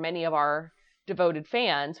place for many of our devoted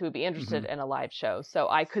fans who would be interested in a live show. So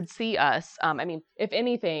I could see us, if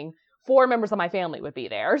anything, 4 members of my family would be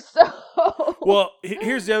there. So, well,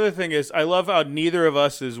 here's the other thing is I love how neither of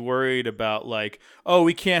us is worried about like, oh,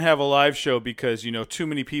 we can't have a live show because, you know, too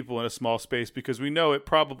many people in a small space, because we know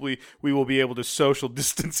we will be able to social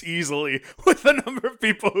distance easily with the number of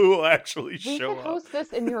people who will actually show up. We could host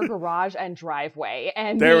this in your garage and driveway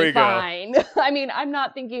and there be fine. I'm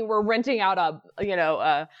not thinking we're renting out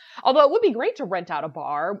although it would be great to rent out a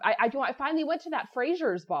bar. I finally went to that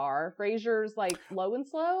Frasier's bar. Frasier's like Low and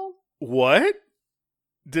Slow. What?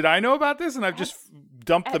 Did I know about this and I've just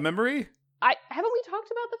dumped the memory? Haven't we talked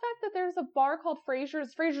about the fact that there's a bar called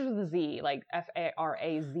Frasier's with a Z, like F-A-R-A-Z-I-E-R-S.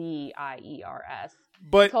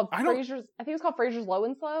 But it's called Frasier's. I think it's called Frasier's Low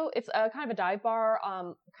and Slow. It's a kind of a dive bar,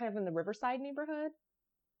 kind of in the Riverside neighborhood.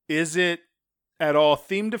 Is it at all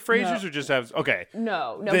themed to Frasier's or just has? Okay.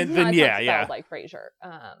 No. Then yeah. Like Frasier.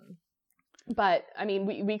 But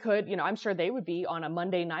we could, I'm sure they would be on a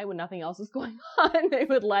Monday night when nothing else is going on. They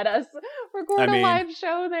would let us record a live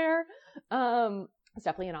show there. It's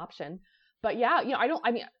definitely an option. But yeah,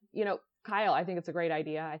 Kyle, I think it's a great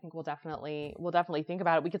idea. I think we'll definitely think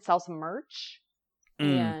about it. We could sell some merch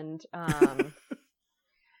and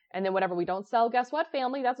then whatever we don't sell, guess what,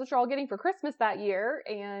 family? That's what you're all getting for Christmas that year.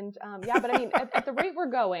 And but at the rate we're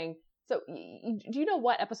going. So, do you know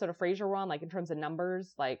what episode of Frasier we're on, like in terms of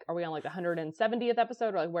numbers? Like, are we on like the 170th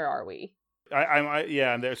episode, or like where are we?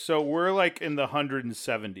 So we're like in the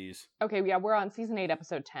 170s. Okay, yeah, we're on season 8,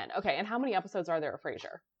 episode 10. Okay, and how many episodes are there of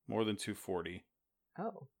Frasier? More than 240.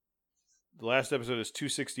 Oh. The last episode is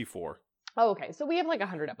 264. Oh, okay. So we have like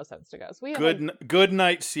 100 episodes to go. So we have Good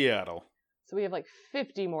night, Seattle. So we have like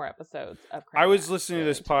 50 more episodes of I was listening to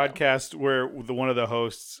this podcast where one of the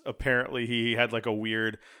hosts, apparently he had like a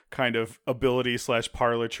weird kind of ability /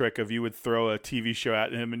 parlor trick of you would throw a TV show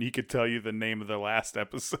at him and he could tell you the name of the last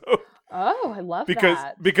episode. Oh, I love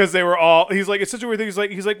that. Because they were all, he's like, it's such a weird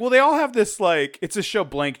thing. He's like, well, they all have this, like, it's a show,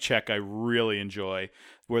 Blank Check, I really enjoy,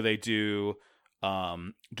 where they do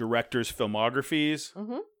directors' filmographies.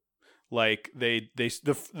 Mm-hmm. Like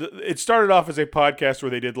it started off as a podcast where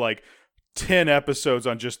they did like 10 episodes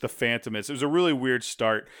on just the Phantom Menace. It was a really weird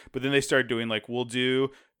start, but then they started doing like, we'll do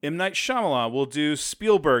M. Night Shyamalan, we'll do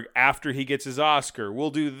Spielberg after he gets his Oscar, we'll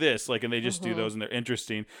do this, like, and they just do those and they're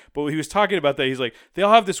interesting. But when he was talking about that, he's like, they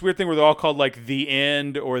all have this weird thing where they're all called like The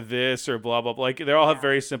End or this or blah blah blah. Like they all have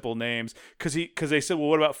very simple names because they said, well,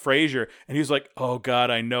 what about Frasier? And he was like, oh God,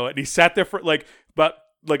 I know it. And he sat there for like about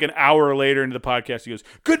like an hour later into the podcast, he goes,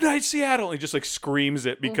 "Good night, Seattle." And he just like screams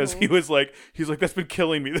it because he's like, that's been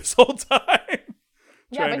killing me this whole time.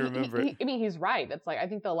 Trying to remember it. I mean, he's right. It's like, I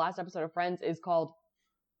think the last episode of Friends is called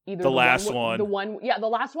either the last one. The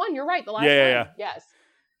last one. You're right. The last one. Yeah. Yes.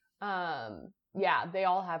 Yeah, they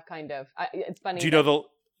all have kind of. It's funny. Do you know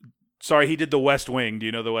Sorry, he did The West Wing. Do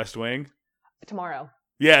you know The West Wing? Tomorrow.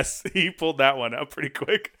 Yes, he pulled that one out pretty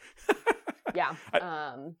quick. Yeah.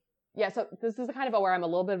 Yeah, so this is kind of where I'm a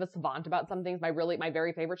little bit of a savant about some things. My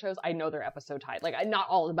very favorite shows, I know their episode titles. Like, not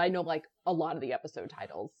all of them, but I know like a lot of the episode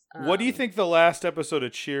titles. What do you think the last episode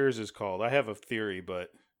of Cheers is called? I have a theory, but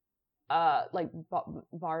like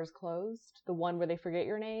Bars Closed, the one where they forget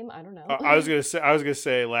your name. I don't know. I was gonna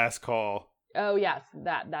say Last Call. Oh yes,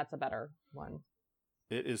 that's a better one.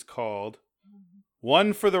 It is called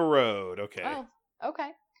One for the Road. Okay. Oh,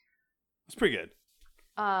 okay. It's pretty good.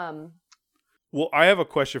 Well, I have a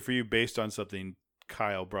question for you based on something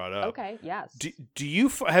Kyle brought up. Okay, yes.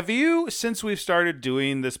 Have you, since we've started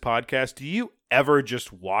doing this podcast, do you ever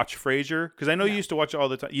just watch Frasier? Because I know you used to watch it all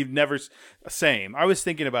the time. You've never, same. I was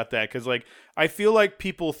thinking about that because, like, I feel like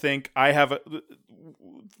people think I have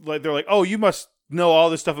they're like, oh, you must know all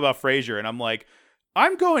this stuff about Frasier. And I'm like,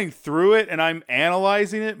 I'm going through it and I'm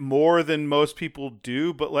analyzing it more than most people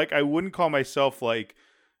do. But, like, I wouldn't call myself, like,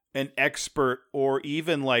 an expert or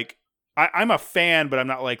even, like, I'm a fan, but I'm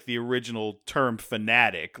not like the original term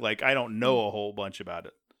fanatic. Like, I don't know a whole bunch about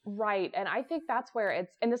it. Right. And I think that's where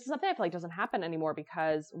and this is something I feel like doesn't happen anymore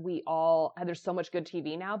because there's so much good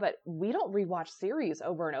TV now, but we don't rewatch series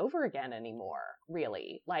over and over again anymore,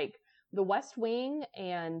 really. Like, The West Wing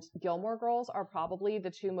and Gilmore Girls are probably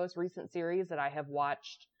the two most recent series that I have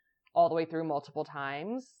watched all the way through multiple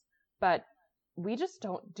times, but we just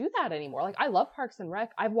don't do that anymore. Like, I love Parks and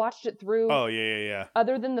Rec. I've watched it through. Oh, yeah.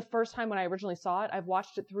 Other than the first time when I originally saw it, I've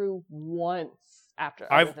watched it through once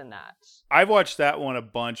other than that. I've watched that one a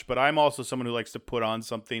bunch, but I'm also someone who likes to put on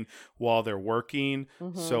something while they're working.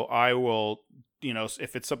 Mm-hmm. So I will,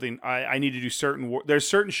 if it's something I need to do there's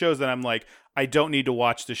certain shows that I'm like, I don't need to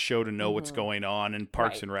watch this show to know what's going on. And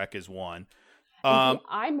Parks and Rec is one.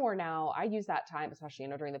 I'm more now, I use that time, especially,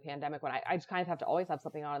 during the pandemic when I just kind of have to always have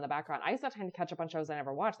something on in the background. I use that time to catch up on shows I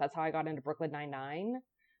never watched. That's how I got into Brooklyn Nine-Nine.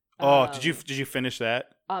 Oh, did you finish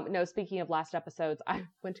that? No, speaking of last episodes, I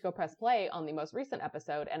went to go press play on the most recent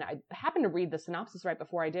episode and I happened to read the synopsis right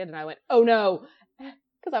before I did and I went, oh no,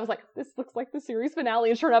 because I was like, this looks like the series finale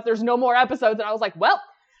and sure enough, there's no more episodes and I was like, well,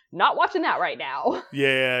 not watching that right now.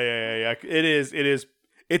 Yeah. It is.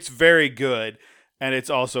 It's very good. And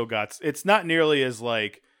it's also it's not nearly as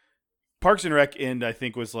like Parks and Rec end, I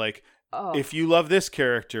think, was like, if you love this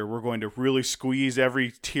character, we're going to really squeeze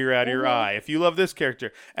every tear out of your eye. If you love this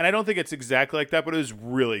character. And I don't think it's exactly like that, but it was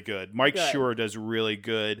really good. Mike Schur does really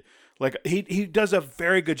good. Like, he does a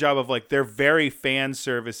very good job of, like, they're very fan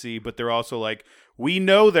servicey, but they're also like, we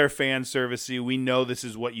know they're fan servicey. We know this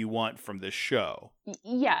is what you want from this show.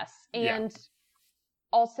 Yes. And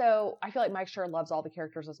also, I feel like Mike Schur loves all the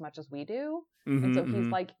characters as much as we do. Mm-hmm, and so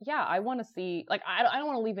he's like, yeah, I want to see, like, I don't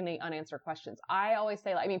want to leave any unanswered questions. I always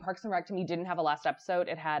say, like, I mean, Parks and Rec to me didn't have a last episode.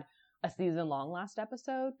 It had a season-long last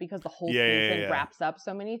episode because the whole season wraps up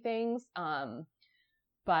so many things. And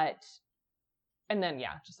then,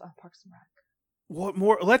 just Parks and Rec. What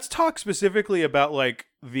more? Let's talk specifically about, like,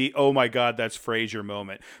 the, oh my God, that's Frasier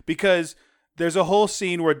moment. Because there's a whole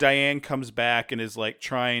scene where Diane comes back and is like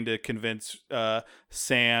trying to convince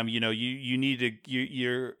Sam, you need to,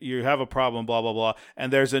 you have a problem, blah, blah, blah.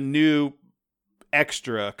 And there's a new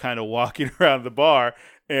extra kind of walking around the bar.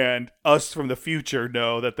 And us from the future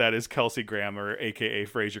know that is Kelsey Grammer, a.k.a.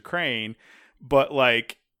 Frasier Crane. But,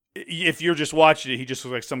 like, if you're just watching it, he just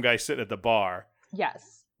looks like some guy sitting at the bar.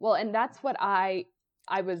 Yes. Well, and that's what I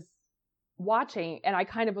was watching. And I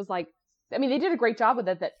kind of was like, I mean, they did a great job with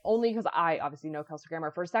it, that only because I obviously know Kelsey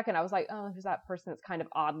Grammer. For a second, I was like, oh, who's that person that's kind of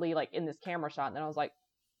oddly, like, in this camera shot? And then I was like,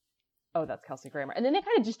 oh, that's Kelsey Grammer. And then they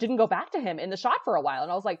kind of just didn't go back to him in the shot for a while. And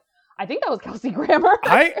I was like, I think that was Kelsey Grammer.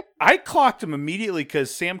 I clocked him immediately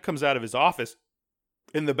because Sam comes out of his office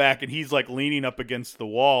in the back and he's, like, leaning up against the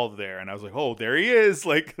wall there. And I was like, oh, there he is.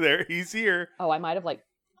 Like, there, he's here. Oh, I might have, like,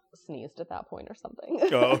 sneezed at that point or something.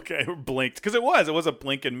 Oh, okay. Blinked. Because it was a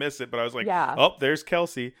blink and miss it. But I was like, oh, there's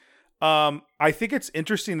Kelsey. I think it's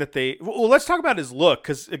interesting that let's talk about his look.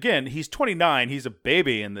 Cause again, he's 29. He's a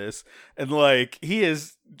baby in this. And, like,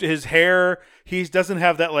 his hair, he doesn't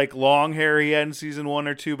have that, like, long hair he had in season 1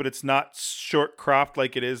 or 2, but it's not short cropped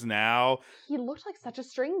like it is now. He looked like such a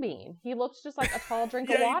string bean. He looked just like a tall drink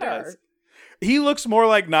of water. He looks more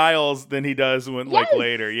like Niles than he does when Yes! like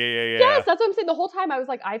later. Yeah. Yes, that's what I'm saying. The whole time I was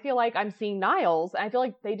like, I feel like I'm seeing Niles. And I feel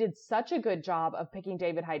like they did such a good job of picking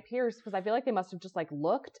David Hyde Pierce because I feel like they must have just like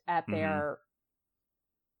looked at their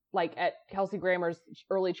like at Kelsey Grammer's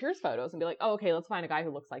early Cheers photos and be like, oh, okay, let's find a guy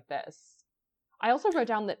who looks like this. I also wrote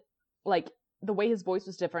down that like the way his voice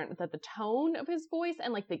was different, that the tone of his voice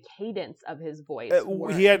and like the cadence of his voice.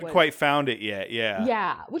 He hadn't quite found it yet. Yeah.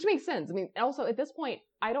 Yeah, which makes sense. I mean, also at this point,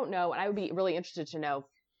 I don't know, and I would be really interested to know,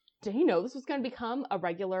 did he know this was going to become a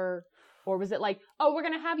regular, or was it like, oh, we're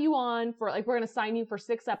going to have you on for like, we're going to sign you for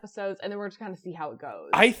 6 episodes and then we're just kind of see how it goes.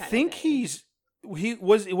 I think he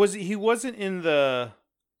wasn't in the...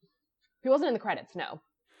 He wasn't in the credits, no.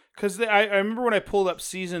 Because I remember when I pulled up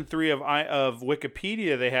season 3 of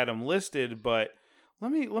Wikipedia, they had him listed. But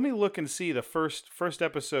let me look and see the first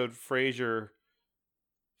episode. Frasier,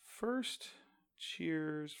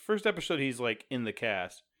 Cheers, first episode. He's like in the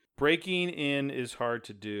cast. Breaking in is hard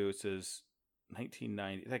to do. It says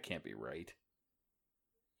 1990. That can't be right.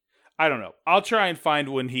 I don't know. I'll try and find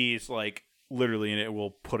when he's like literally in it. We'll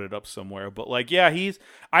put it up somewhere. But like, yeah, he's.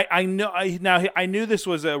 I knew this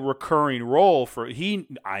was a recurring role for he.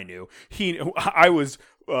 I knew he. I was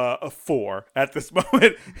 4 at this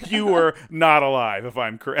moment. You were not alive, if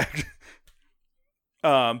I'm correct.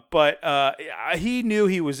 But he knew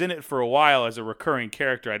he was in it for a while as a recurring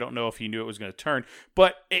character. I don't know if he knew it was going to turn,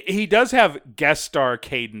 but he does have guest star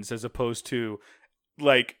cadence as opposed to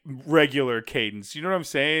like regular cadence. You know what I'm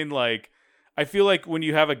saying? Like, I feel like when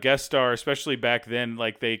you have a guest star, especially back then,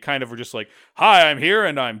 like they kind of were just like, hi, I'm here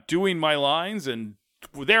and I'm doing my lines and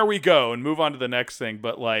there we go and move on to the next thing.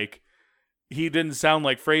 But like, he didn't sound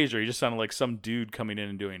like Frasier. He just sounded like some dude coming in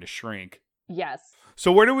and doing a shrink. Yes.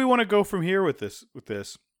 So where do we want to go from here with this?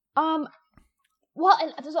 Well,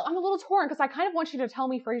 and so I'm a little torn because I kind of want you to tell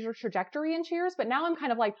me Frasier's trajectory in Cheers, but now I'm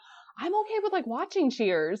kind of like, I'm okay with like watching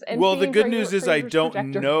Cheers. And well, the good news is I don't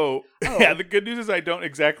know. Oh. Yeah, the good news is I don't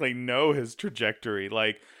exactly know his trajectory.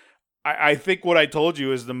 Like, I think what I told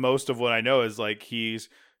you is the most of what I know is like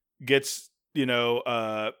gets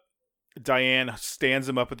Diane stands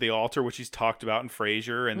him up at the altar, which he's talked about in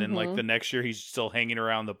Frasier, and then like the next year he's still hanging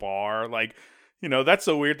around the bar. Like, that's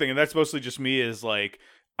a weird thing, and that's mostly just me. Is like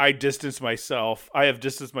I have distanced myself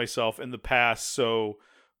in the past, so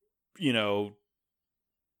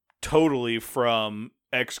totally from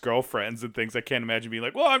ex-girlfriends and things. I can't imagine being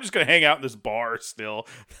like, well, I'm just gonna hang out in this bar still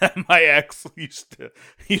that my ex used to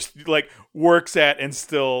like works at and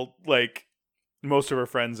still like most of her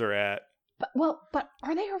friends are at. But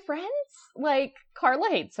are they her friends? Like, Carla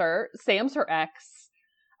hates her. Sam's her ex.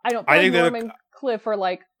 I don't I think think Norm and Cliff are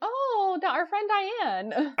like, oh, our friend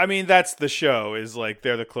Diane. I mean, that's the show, is like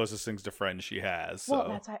they're the closest things to friends she has. So.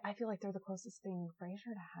 Well, I feel like they're the closest thing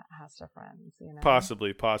Frasier has to friends,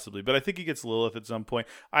 Possibly. But I think he gets Lilith at some point.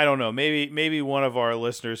 I don't know. Maybe one of our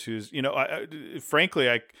listeners who's,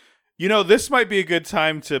 frankly, this might be a good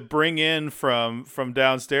time to bring in from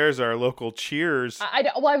downstairs our local Cheers.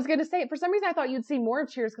 I was going to say, for some reason, I thought you'd see more of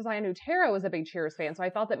Cheers because I knew Tara was a big Cheers fan. So I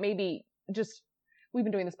thought that maybe we've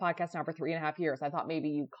been doing this podcast now for 3.5 years. I thought maybe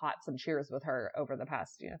you caught some Cheers with her over the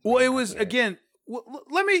past, Well, it was years. Again.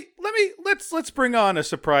 Let's bring on a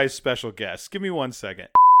surprise special guest. Give me 1 second.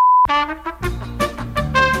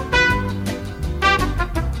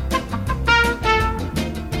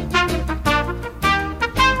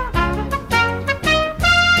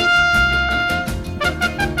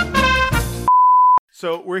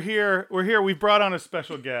 So we're here. We've brought on a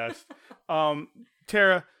special guest.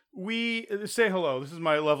 Tara, we say hello. This is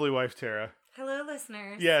my lovely wife, Tara. Hello,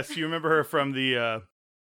 listeners. Yes, you remember her from the,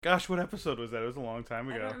 gosh, what episode was that? It was a long time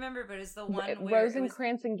ago. I don't remember, but it's the one where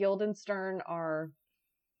Rosencrantz and Guildenstern are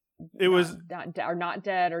not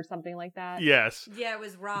dead or something like that. Yes. Yeah, it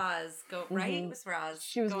was Roz. Right? It was Roz.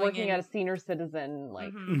 She was working at a senior citizen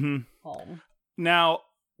home. Now,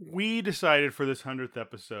 we decided for this 100th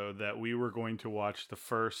episode that we were going to watch the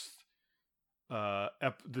first,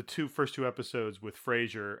 first two episodes with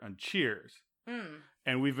Frasier on Cheers,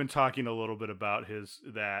 and we've been talking a little bit about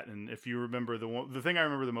that. And if you remember the thing I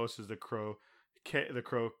remember the most is the croquet.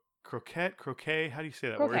 How do you say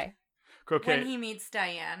that word? Croquet. When he meets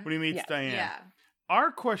Diane. Diane. Yeah.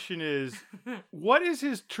 Our question is, what is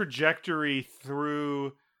his trajectory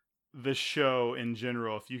through the show in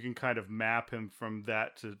general, if you can kind of map him from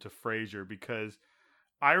that to Frasier? Because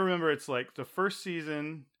I remember it's like the first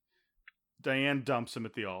season, Diane dumps him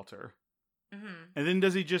at the altar. And then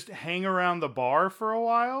does he just hang around the bar for a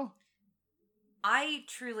while? I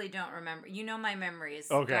truly don't remember. You know, my memory is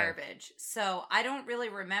Okay. garbage. So I don't really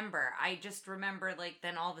remember. I just remember, like,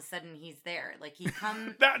 then all of a sudden he's there. Like, he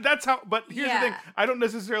comes. That's how, but here's the thing. Yeah. I don't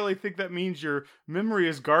necessarily think that means your memory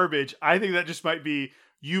is garbage. I think that just might be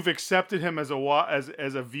you've accepted him as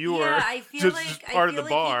a viewer. Yeah, I feel just like part of the he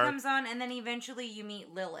bar. comes on, and then eventually you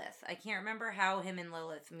meet Lilith. I can't remember how him and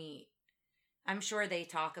Lilith meet. I'm sure they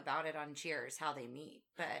talk about it on Cheers how they meet,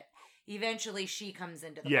 but eventually she comes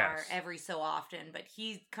into the bar Yes. every so often. But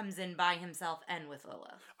he comes in by himself and with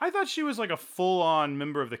Lilith. I thought she was like a full-on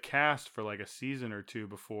member of the cast for like a season or two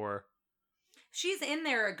before. She's in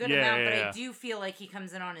there a good Yeah, amount, but yeah. I do feel like he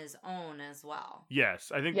comes in on his own as well. Yes,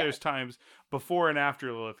 I think Yeah. there's times before and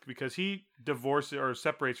after Lilith because he divorces or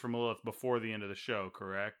separates from Lilith before the end of the show,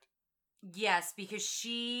 correct? Yes, because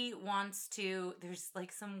she wants to. There's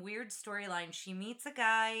like some weird storyline. She meets a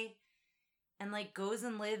guy and like goes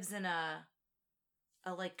and lives in a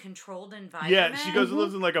like controlled environment. Yeah, she goes and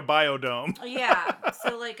lives in like a biodome. Yeah,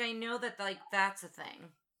 so like I know that like that's a thing.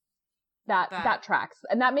 That tracks,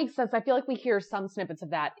 and that makes sense. I feel like we hear some snippets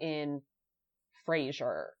of that in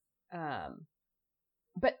Frasier.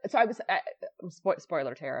 But so I was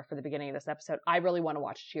spoiler Tara for the beginning of this episode. I really want to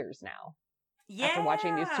watch Cheers now. Yeah. After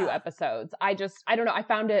watching these 2 episodes, I don't know. I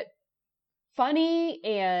found it funny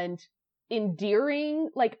and endearing.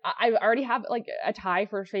 Like I already have like a tie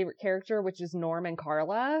for favorite character, which is Norm and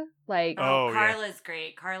Carla. Like, Oh, yeah. Carla's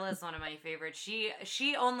great. Carla's one of my favorites.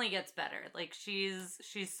 She only gets better. Like she's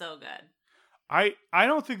so good. I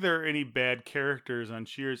don't think there are any bad characters on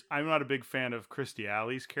Cheers. I'm not a big fan of Kirstie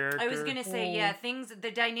Alley's character. I was gonna say, yeah, the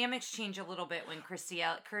dynamics change a little bit when Kirstie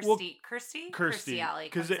Alley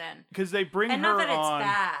comes in. Because they bring And her not that it's on.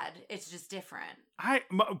 bad, it's just different.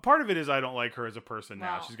 Part of it is I don't like her as a person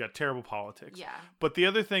now. Well, She's got terrible politics. Yeah. But the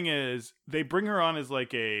other thing is they bring her on as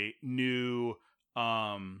like a new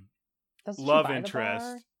doesn't she love buy the interest.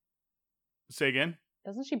 bar? Say again?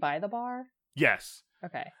 Doesn't she buy the bar? Yes.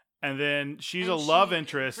 Okay. And then she's And a love she-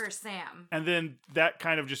 interest. for Sam. And then that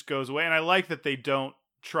kind of just goes away. And I like that they don't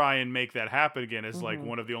try and make that happen again as like Mhm.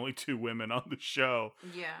 one of the only 2 women on the show.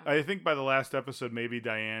 Yeah. I think by the last episode, maybe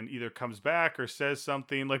Diane either comes back or says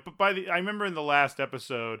something like, but I remember in the last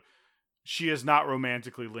episode, she is not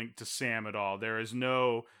romantically linked to Sam at all. There is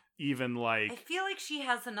no even I like, feel like she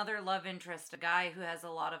has another love interest, a guy who has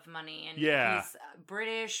a lot of money, and Yeah. he's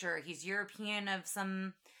British or he's European of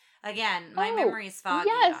some. Again, my Oh, memory is foggy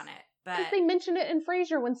yes. on it, Because but they mention it in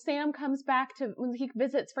Frasier when Sam comes back when he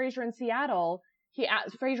visits Frasier in Seattle.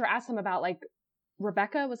 Frasier asks him about like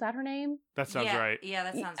Rebecca. Was that her name? that sounds yeah, right. Yeah,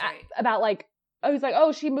 that sounds right. About like, oh, he's like,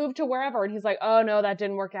 oh, she moved to wherever, and he's like, oh no, that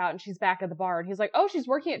didn't work out, and she's back at the bar, and he's like, oh, she's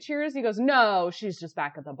working at Cheers. He goes, no, she's just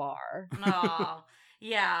back at the bar. Oh,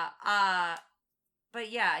 yeah. But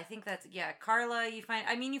yeah, I think that's Carla. You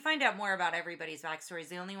find out more about everybody's backstories.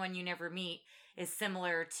 The only one you never meet is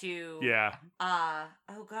similar to Yeah.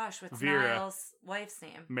 Oh gosh, what's Vera. Niall's wife's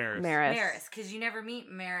name? Maris. Maris, because you never meet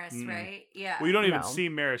Maris, Mm-mm. right? Yeah. Well, you don't even No. see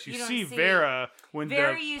Maris. You You don't see see- Vera when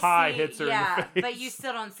Vera, the you pie see, hits her in the face. but you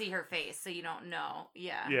still don't see her face, so you don't know.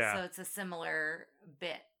 Yeah. Yeah. So it's a similar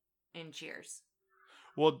bit in Cheers.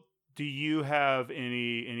 Well, do you have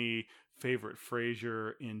any favorite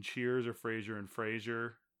Frasier in Cheers or Frasier in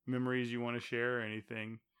Frasier memories you want to share? Or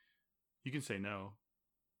anything? You can say no.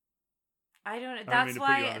 I don't. mean That's to put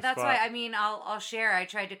you on why. the That's spot. why. I mean, I'll share. I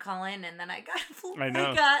tried to call in, and then I got. I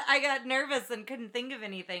know. I got nervous and couldn't think of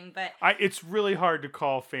anything. But It's really hard to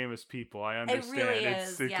call famous people. I it understand. really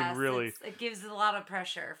is. It Yes, can really. it gives a lot of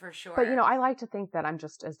pressure for sure. But I like to think that I'm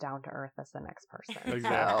just as down to earth as the next person. Exactly.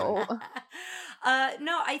 So.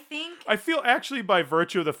 No, I think. I feel actually by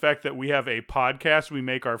virtue of the fact that we have a podcast,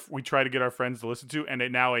 we try to get our friends to listen to, and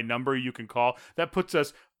now a number you can call that puts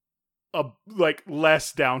us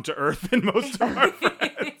less down to earth than most of our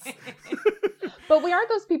friends. But we aren't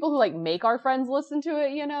those people who like make our friends listen to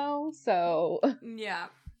it, So Yeah.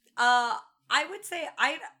 I would say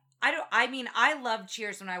I love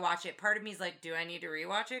Cheers when I watch it. Part of me is like, do I need to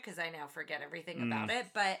rewatch it? Because I now forget everything about it.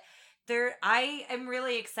 But I am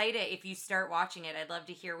really excited if you start watching it. I'd love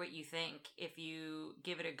to hear what you think if you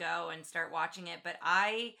give it a go and start watching it. But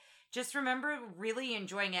I just remember really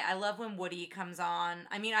enjoying it. I love when Woody comes on.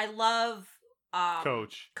 I mean, I love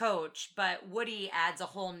Coach, but Woody adds a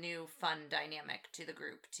whole new fun dynamic to the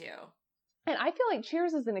group too. And I feel like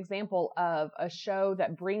Cheers is an example of a show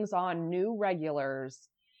that brings on new regulars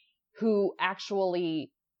who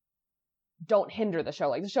actually don't hinder the show.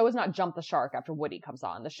 Like, the show does not jump the shark after Woody comes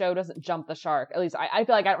on. The show doesn't jump the shark. At least I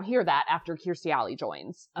feel like I don't hear that after Kirstie Alley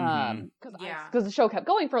joins. Because the show kept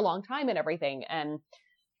going for a long time and everything. And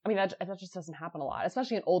I mean, that just doesn't happen a lot,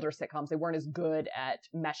 especially in older sitcoms. They weren't as good at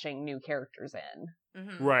meshing new characters in.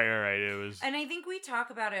 Mm-hmm. Right. It was, and I think we talk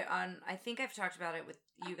about it I think I've talked about it with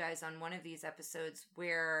you guys on one of these episodes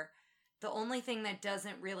where the only thing that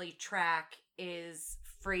doesn't really track is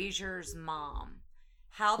Frasier's mom.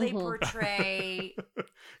 How they portray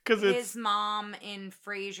his mom in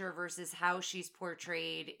Frasier versus how she's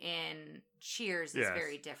portrayed in Cheers is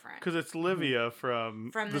very different. Because it's Livia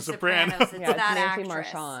from The Sopranos. Sopranos. It's that Nancy actress.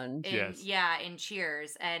 Marchand. In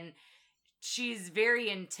Cheers. And she's very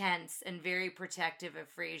intense and very protective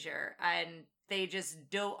of Frasier. And they just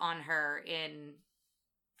dote on her in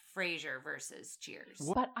Frasier versus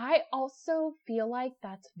Cheers. But I also feel like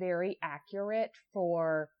that's very accurate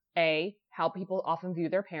for how people often view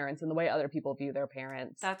their parents and the way other people view their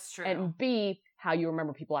parents. That's true. And B, how you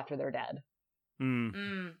remember people after they're dead.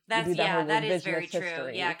 That is very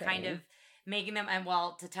true. Yeah, thing. kind of making them, and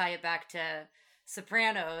to tie it back to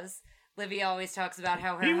Sopranos, Livia always talks about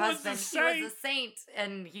how her husband, he was a saint,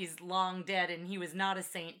 and he's long dead, and he was not a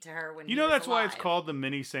saint to her when he was that's alive. why it's called the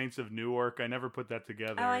Many Saints of Newark. I never put that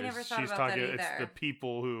together. Oh, I never thought about that either. It's the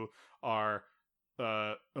people who are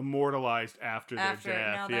immortalized after their death.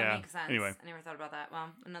 No, that makes sense. Anyway. I never thought about that. Well,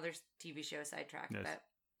 another TV show sidetrack. Yes. But...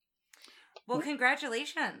 Well,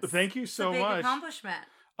 congratulations. Thank you so it's a big much.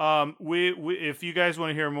 Accomplishment. We if you guys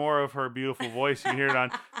want to hear more of her beautiful voice, you can hear it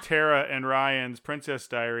on Tara and Ryan's Princess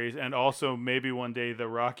Diaries, and also maybe one day the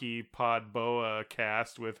Rocky Pod Boa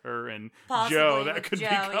cast with her and Possibly Joe. That with could Joe.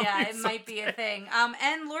 be coming it might be a thing.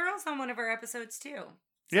 And Laurel's on one of our episodes too.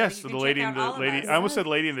 So yes, the lady and the lady. I almost said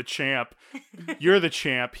Lady and the Champ. You're the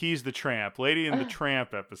champ. He's the tramp. Lady and the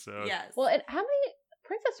Tramp episode. Yes. Well, and how many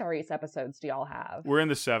Princess Diaries episodes do y'all have? We're in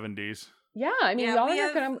the 70s. Yeah, I mean, y'all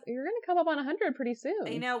you're gonna come up on 100 pretty soon.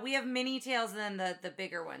 I know we have mini tales and then the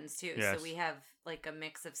bigger ones too. Yes. So we have like a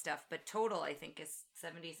mix of stuff, but total I think is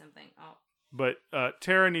 70 something. Oh. But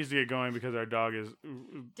Tara needs to get going because our dog is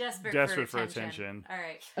desperate for attention. All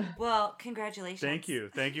right. Well, congratulations. Thank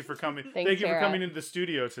you for coming. Thank you for coming into the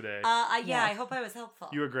studio today. I hope I was helpful.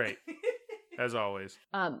 You were great, as always.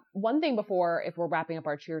 One thing before, if we're wrapping up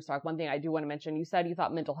our Cheers talk, one thing I do want to mention, you said you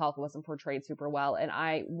thought mental health wasn't portrayed super well. And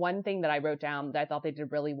one thing that I wrote down that I thought they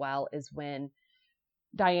did really well is when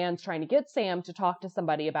Diane's trying to get Sam to talk to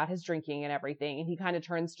somebody about his drinking and everything. And he kind of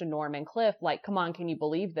turns to Norm and Cliff, like, come on, can you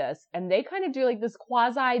believe this? And they kind of do like this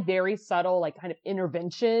quasi, very subtle, like kind of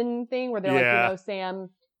intervention thing where they're like, Sam,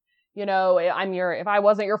 if I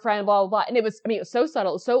wasn't your friend, blah, blah, blah. And it was so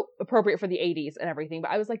subtle, so appropriate for the 80s and everything.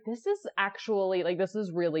 But I was like, this is actually, like, this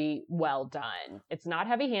is really well done. It's not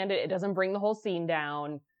heavy handed. It doesn't bring the whole scene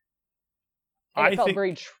down. And it felt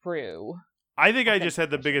very true. I think I just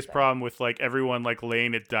had the biggest problem with like everyone like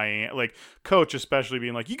laying at Diane, like Coach especially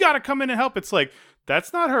being like, you got to come in and help. It's like,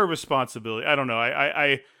 that's not her responsibility. I don't know.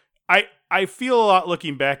 I feel a lot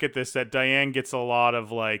looking back at this that Diane gets a lot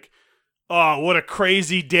of like, oh, what a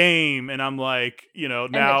crazy dame. And I'm like, now.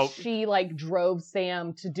 And that she like drove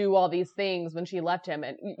Sam to do all these things when she left him.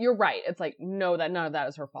 And you're right. It's like, no, none of that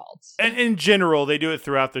is her fault. And in general, they do it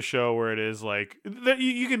throughout the show where it is like,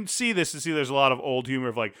 you can see this and see there's a lot of old humor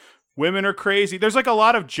of like, women are crazy. There's like a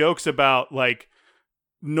lot of jokes about like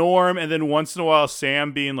Norm and then once in a while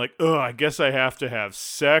Sam being like, oh, I guess I have to have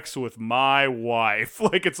sex with my wife.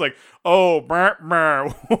 Like it's like, oh,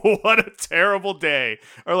 what a terrible day.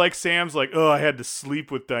 Or like Sam's like, oh, I had to sleep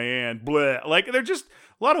with Diane. Bleh. Like they're just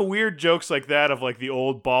a lot of weird jokes like that of like the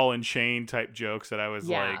old ball and chain type jokes that I was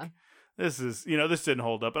like, this didn't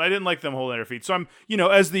hold up. And I didn't like them holding their feet. So I'm,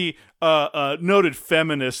 as the noted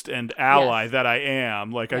feminist and ally that I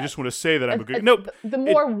am, like, I just want to say that I'm a good... No, the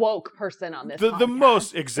more woke person on this the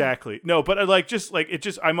most, exactly. No, but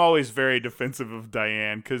I'm always very defensive of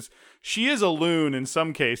Diane because she is a loon in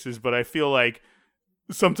some cases, but I feel like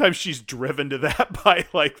sometimes she's driven to that by,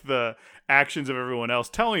 like, the actions of everyone else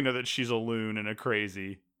telling her that she's a loon and a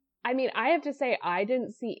crazy... I mean, I have to say, I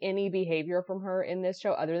didn't see any behavior from her in this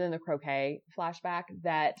show other than the croquet flashback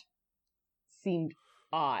that seemed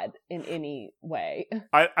odd in any way.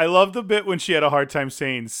 I love the bit when she had a hard time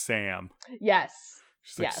saying Sam. Yes.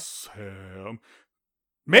 She's like, Sam.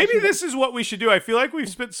 Maybe this is what we should do. I feel like we've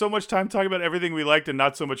spent so much time talking about everything we liked and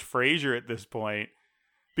not so much Frasier at this point.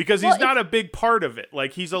 Because he's not a big part of it.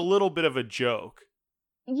 Like, he's a little bit of a joke.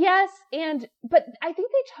 Yes, but I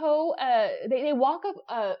think they walk up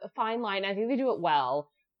a fine line. I think they do it well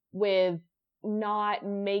with not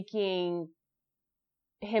making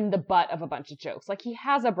him the butt of a bunch of jokes. Like he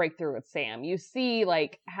has a breakthrough with Sam. You see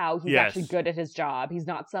like how he's actually good at his job. He's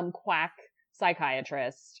not some quack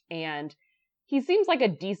psychiatrist, and he seems like a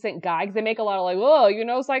decent guy because they make a lot of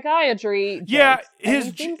like, psychiatry jokes. Yeah, he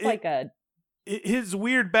seems like a his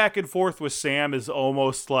weird back and forth with Sam is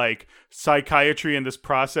almost like psychiatry in this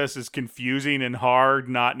process is confusing and hard,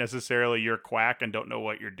 not necessarily you're quack and don't know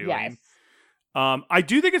what you're doing. Yes. I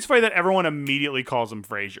do think it's funny that everyone immediately calls him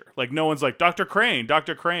Frasier. Like, no one's like, Dr. Crane.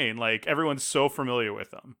 Like, everyone's so familiar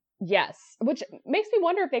with him. Yes. Which makes me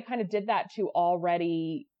wonder if they kind of did that to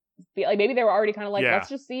already feel like maybe they were already kind of like, Yeah. let's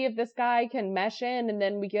just see if this guy can mesh in and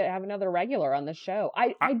then we could have another regular on the show.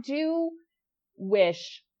 I do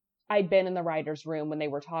wish I'd been in the writer's room when they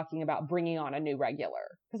were talking about bringing on a new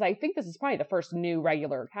regular. Because I think this is probably the first new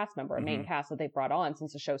regular cast member, a main cast that they've brought on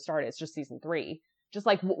since the show started. It's just season 3. Just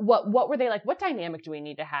like, what were they like? What dynamic do we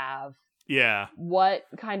need to have? Yeah. What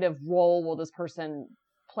kind of role will this person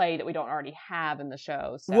play that we don't already have in the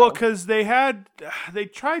show? So. Well, because they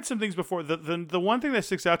tried some things before. The one thing that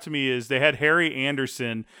sticks out to me is they had Harry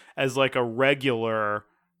Anderson as like a regular,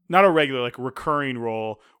 not a regular, like recurring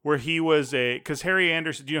role where he was because Harry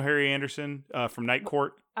Anderson, do you know Harry Anderson from Night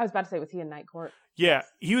Court? I was about to say, was he in Night Court? Yeah,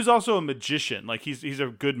 he was also a magician. Like he's a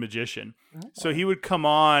good magician. Okay. So he would come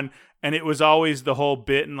on, and it was always the whole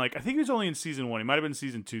bit. And like I think he was only in season 1. He might have been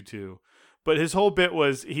season 2 too. But his whole bit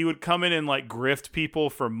was he would come in and like grift people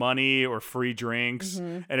for money or free drinks,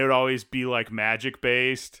 and it would always be like magic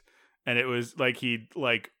based. And it was like he'd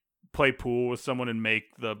like play pool with someone and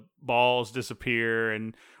make the balls disappear,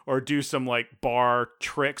 or do some like bar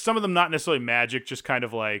tricks. Some of them not necessarily magic, just kind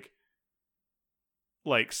of like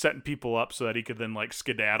setting people up so that he could then like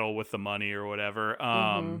skedaddle with the money or whatever.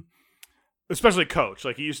 Especially Coach.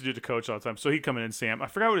 Like he used to do the Coach all the time. So he'd come in and Sam. I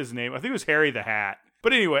forgot what his name. I think it was Harry the Hat.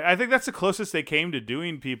 But anyway, I think that's the closest they came to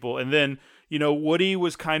doing people. And then, Woody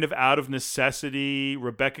was kind of out of necessity.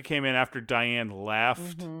 Rebecca came in after Diane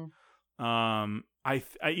left.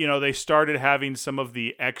 They started having some of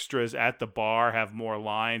the extras at the bar have more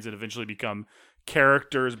lines and eventually become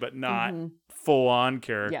characters, but not full on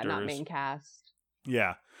characters. Yeah, not main cast.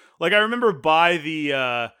 Yeah. Like I remember by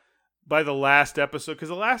the last episode, because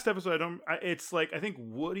the last episode, it's like, I think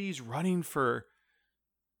Woody's running for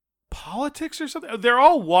politics or something. They're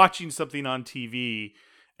all watching something on TV,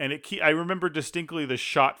 and I remember distinctly the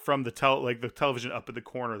shot from the television up at the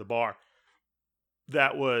corner of the bar.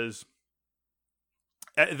 That was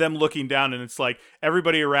them looking down, and it's like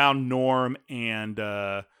everybody around Norm and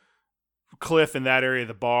Cliff in that area of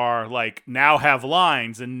the bar like now have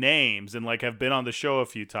lines and names and like have been on the show a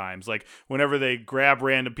few times. Like whenever they grab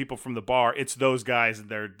random people from the bar, it's those guys and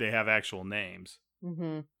they have actual names.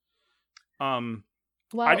 Well,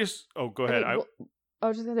 go ahead. I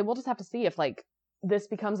was just gonna say we'll just have to see if like this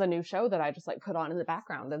becomes a new show that I just like put on in the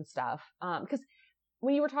background and stuff. Because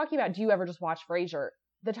when you were talking about do you ever just watch Frasier,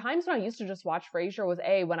 the times when I used to just watch Frasier was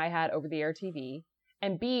A, when I had over the air TV,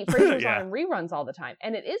 and B, Frasier was on in reruns all the time,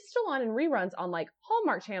 and it is still on in reruns on like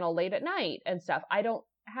Hallmark Channel late at night and stuff. I don't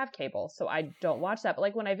have cable, so I don't watch that. But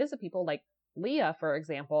like when I visit people like Leah, for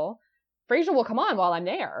example, Frasier will come on while I'm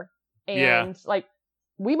there, and like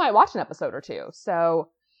we might watch an episode or two. So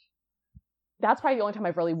that's probably the only time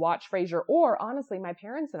I've really watched Frasier. Or honestly, my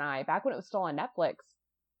parents and I, back when it was still on Netflix,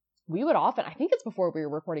 we would often, I think it's before we were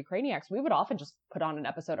recording Craniacs, we would often just put on an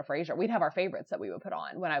episode of Frasier. We'd have our favorites that we would put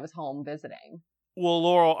on when I was home visiting. Well,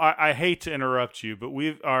 Laurel, I hate to interrupt you, but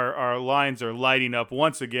our lines are lighting up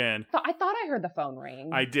once again. So I thought I heard the phone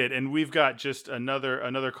ring. I did, and we've got just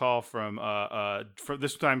another call from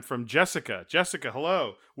this time from Jessica. Jessica,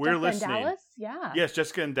 hello. We're listening. In Dallas? Yeah. Yes,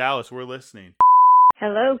 Jessica in Dallas. We're listening.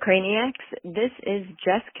 Hello, Craniacs. This is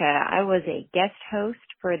Jessica. I was a guest host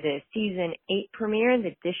for the season 8 premiere,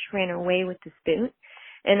 The Dish Ran Away with the Spoon,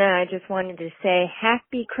 and I just wanted to say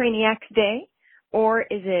Happy Craniacs Day. Or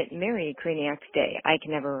is it Merry Craniacs Day? I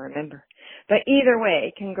can never remember. But either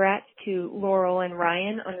way, congrats to Laurel and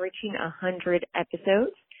Ryan on reaching 100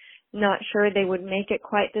 episodes. Not sure they would make it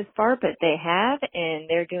quite this far, but they have, and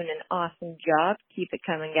they're doing an awesome job. Keep it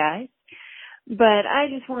coming, guys. But I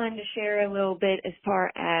just wanted to share a little bit as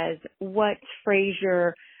far as what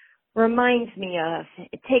Frasier reminds me of.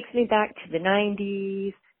 It takes me back to the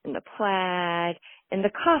 90s and the plaid and the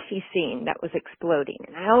coffee scene that was exploding.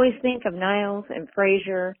 And I always think of Niles and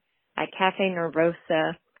Frasier at Cafe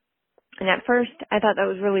Nervosa. And at first, I thought that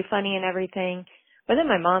was really funny and everything. But then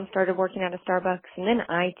my mom started working at a Starbucks, and then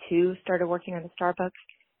I, too, started working at a Starbucks.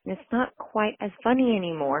 And it's not quite as funny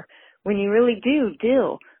anymore when you really do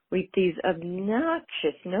deal with these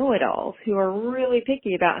obnoxious know-it-alls who are really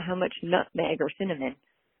picky about how much nutmeg or cinnamon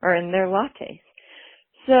are in their lattes.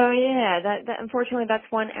 So yeah, that unfortunately that's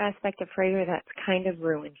one aspect of Frasier that's kind of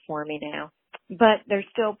ruined for me now. But there's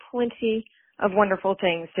still plenty of wonderful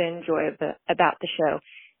things to enjoy about the show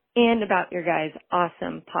and about your guys'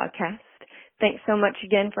 awesome podcast. Thanks so much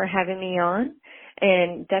again for having me on,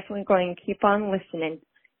 and definitely going to keep on listening.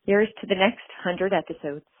 Here's to the next 100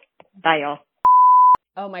 episodes. Bye, y'all.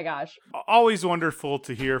 Oh my gosh. Always wonderful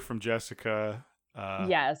to hear from Jessica.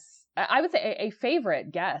 Yes. I would say a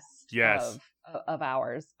favorite guest Yes. of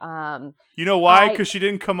ours. You know why? Because she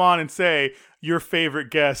didn't come on and say your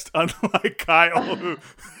favorite guest, unlike Kyle,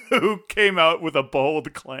 who came out with a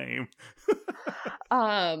bold claim.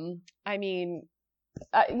 I mean,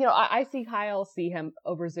 I see him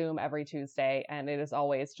over Zoom every Tuesday, and it is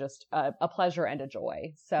always just a pleasure and a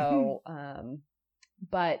joy. So,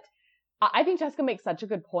 but I think Jessica makes such a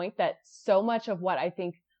good point that so much of what I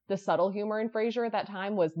think the subtle humor in Frasier at that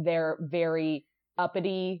time was their very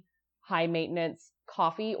uppity, high maintenance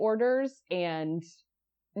coffee orders, and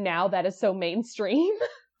now that is so mainstream.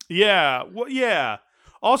 Yeah. Well, yeah.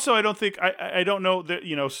 Also, I don't think I don't know that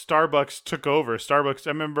Starbucks took over. Starbucks.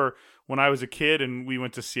 I remember when I was a kid and we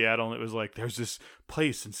went to Seattle, and it was like there's this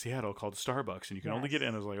place in Seattle called Starbucks, and you can only get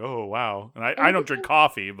in. I was like, oh wow. And I don't drink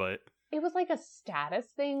coffee, but it was like a status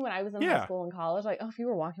thing when I was in high school and college. Like, oh, if you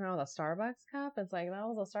were walking around with a Starbucks cup, it's like that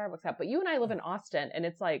was a Starbucks cup. But you and I live in Austin, and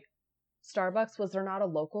it's like Starbucks. Was there not a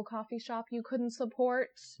local coffee shop you couldn't support?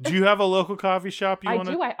 Do you have a local coffee shop? I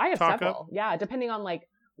do. I have several. Yeah, depending on like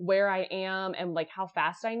where I am and like how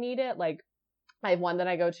fast I need it. Like I have one that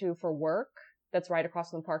I go to for work that's right across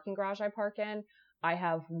from the parking garage I park in. I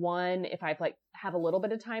have one if I have a little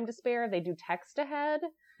bit of time to spare. They do text ahead.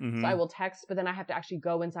 So I will text, but then I have to actually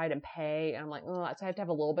go inside and pay. And I'm like, oh, so I have to have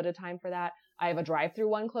a little bit of time for that. I have a drive-through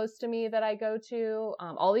one close to me that I go to.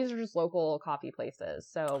 All these are just local coffee places.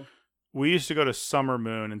 So we used to go to Summer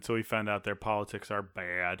Moon until we found out their politics are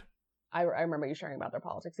bad. I remember you sharing about their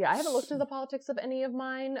politics. Yeah, I haven't looked at the politics of any of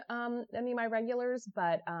mine, any of my regulars,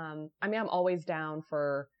 but I mean, I'm always down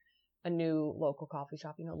for a new local coffee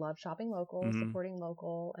shop. Love shopping local, supporting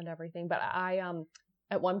local and everything. But I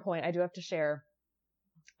at one point, I do have to share,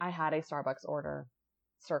 I had a Starbucks order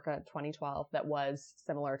circa 2012 that was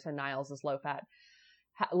similar to Niles's low fat,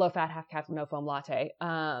 half caffeine, no foam latte.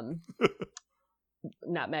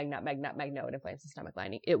 Nutmeg. No, it inflames the stomach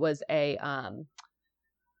lining. It was a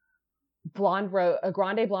grande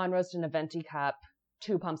blonde roast in a venti cup,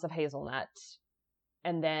 2 pumps of hazelnut,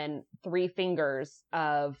 and then 3 fingers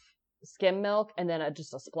of skim milk, and then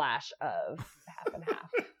just a splash of half and half.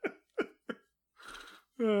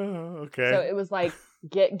 Okay. So it was like,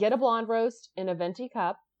 get a blonde roast in a venti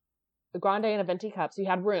cup, a grande in a venti cup, so you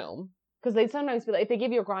had room. Because they'd sometimes be like, if they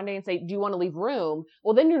give you a grande and say, do you want to leave room?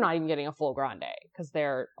 Well, then you're not even getting a full grande, because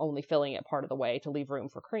they're only filling it part of the way to leave room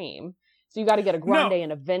for cream. So you got to get a grande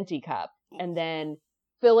in a venti cup, and then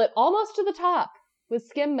fill it almost to the top with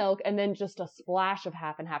skim milk, and then just a splash of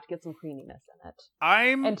half and half to get some creaminess in it.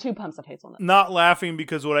 And 2 pumps of hazelnut. Not laughing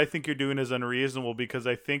because what I think you're doing is unreasonable, because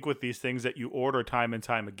I think with these things that you order time and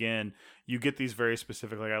time again, you get these very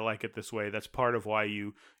specific, like, I like it this way. That's part of why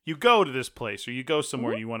you go to this place, or you go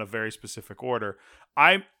somewhere and you want a very specific order.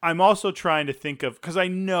 I'm also trying to think of, because I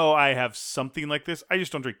know I have something like this. I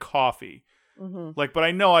just don't drink coffee. But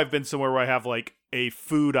I know I've been somewhere where I have like a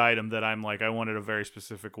food item that I'm like, I want it a very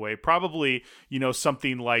specific way. Probably,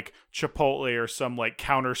 something like Chipotle or some like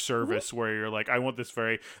counter service where you're like, I want this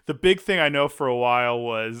the big thing I know for a while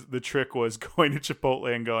was the trick was going to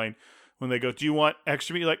Chipotle and going, when they go, do you want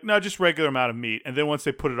extra meat? You're like, no, just regular amount of meat. And then once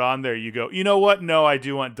they put it on there, you go, you know what? No, I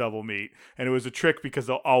do want double meat. And it was a trick because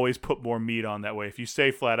they'll always put more meat on that way. If you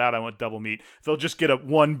say flat out, I want double meat, they'll just get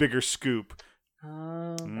one bigger scoop.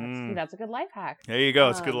 Oh, that's a good life hack. There you go.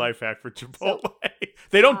 It's a good life hack for Chipotle. So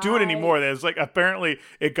they don't do it anymore. There's like, apparently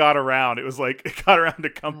it got around. It was like, it got around to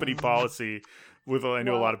company policy with, I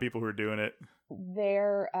know a lot of people who are doing it.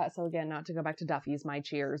 So again, not to go back to Duffy's, my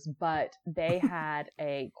cheers, but they had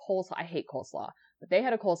a coleslaw. I hate coleslaw, but they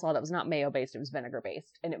had a coleslaw that was not mayo based. It was vinegar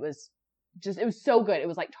based, and it was so good. It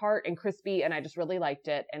was like tart and crispy, and I just really liked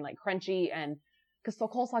it, and like crunchy, and because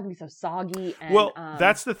coleslaw can be so soggy. And,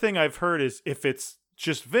 that's the thing I've heard is if it's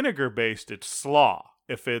just vinegar based, it's slaw.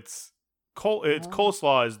 If it's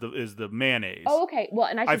coleslaw is the mayonnaise. Oh, okay. Well,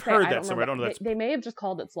 and I've heard that somewhere. I don't know. They may have just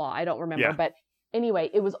called it slaw. I don't remember. But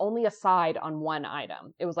anyway, it was only a side on one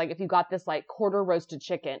item. It was like if you got this like quarter roasted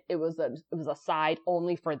chicken, it was a side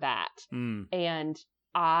only for that. And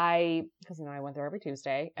because I went there every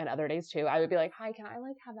Tuesday and other days too, I would be like, hi, can I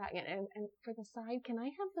like have that again? And for the side, can I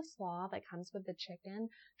have the slaw that comes with the chicken?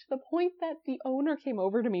 To the point that the owner came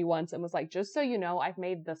over to me once and was like, just so you know, I've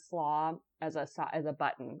made the slaw as a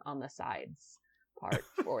button on the sides part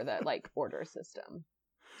for the like order system.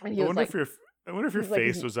 And he I wonder if your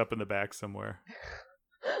face was up in the back somewhere.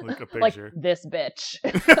 Like a picture. Like this bitch.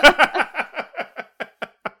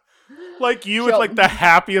 Like you with like the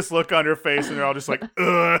happiest look on her face, and they're all just like,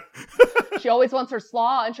 ugh. She always wants her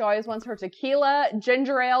slaw, and she always wants her tequila,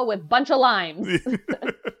 ginger ale with bunch of limes.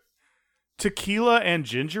 Tequila and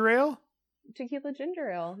ginger ale? Tequila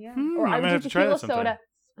ginger ale, yeah. Or I might would have do to try tequila that sometime. soda,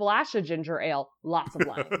 splash of ginger ale, lots of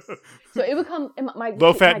limes. So it would come my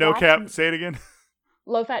Low fat, my no glass- cap. Say it again.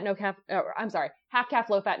 Low fat, no cap. I'm sorry, half calf,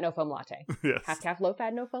 low fat, no foam latte. Yes. Half calf, low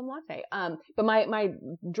fat, no foam latte. But my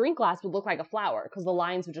drink glass would look like a flower because the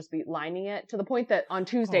lines would just be lining it to the point that on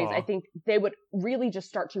Tuesdays Aw. I think they would really just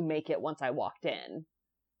start to make it once I walked in.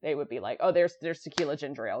 They would be like, "Oh, there's tequila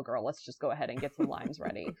ginger ale, girl. Let's just go ahead and get some limes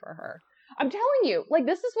ready for her." I'm telling you, like,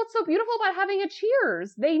 this is what's so beautiful about having a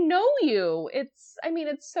Cheers. They know you. It's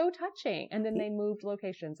so touching. And then they moved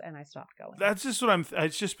locations, and I stopped going. That's just what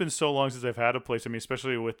it's just been so long since I've had a place. I mean,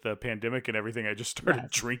 especially with the pandemic and everything, I just started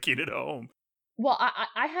drinking at home. Well,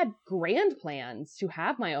 I had grand plans to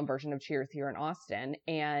have my own version of Cheers here in Austin.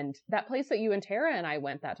 And that place that you and Tara and I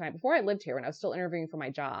went that time, before I lived here, when I was still interviewing for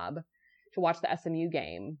my job, to watch the SMU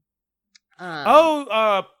game.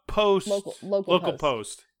 Post. Local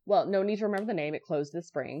Post. Well, no need to remember the name. It closed this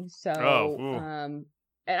spring. So, Oh,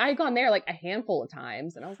 and I had gone there like a handful of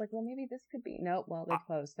times, and I was like, well, maybe this could be. Nope, well, they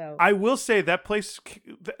closed. So I will say that place,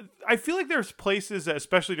 I feel like there's places that,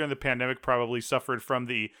 especially during the pandemic, probably suffered from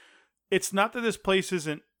it's not that this place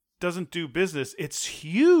doesn't do business. It's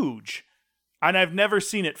huge. And I've never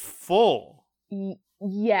seen it full.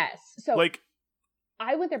 Yes. So like,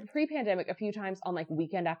 I went there pre-pandemic a few times on like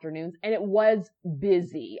weekend afternoons, and it was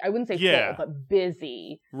busy. I wouldn't say full, but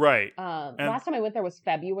busy. Right. Last time I went there was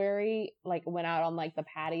February. Like, went out on like the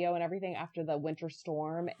patio and everything after the winter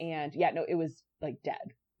storm, and it was like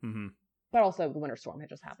dead. Mm-hmm. But also the winter storm had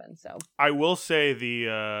just happened. So I will say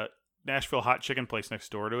the Nashville hot chicken place next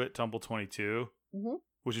door to it, Tumble 22. Mm-hmm.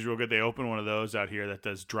 Which is real good. They open one of those out here that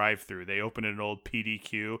does drive-through. They open an old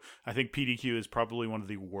PDQ. I think PDQ is probably one of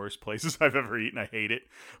the worst places I've ever eaten. I hate it.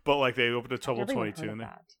 But like they opened a Tumble 22 and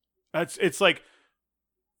it's like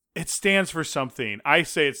it stands for something. I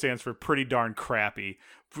say it stands for pretty darn crappy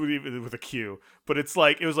with a Q. But it's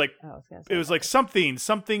like it was like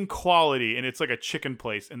something quality, and it's like a chicken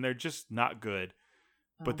place, and they're just not good.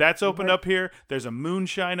 But that's opened up here. There's a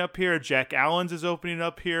Moonshine up here. Jack Allen's is opening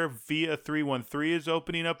up here. Via 313 is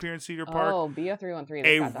opening up here in Cedar Park. Oh, Via 313.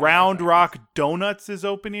 A Round Rock Donuts is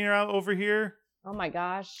opening out over here. Oh my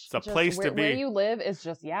gosh. It's a place to be. Where you live is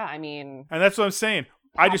just, and that's what I'm saying.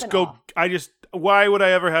 Why would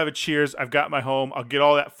I ever have a Cheers? I've got my home. I'll get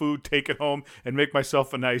all that food, take it home, and make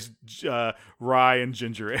myself a nice rye and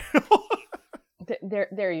ginger ale.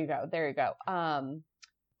 There you go.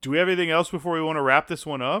 Do we have anything else before we want to wrap this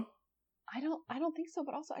one up? I don't think so,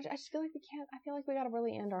 but also I just feel like we can't. I feel like we got to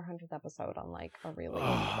really end our 100th episode on like a really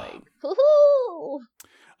like.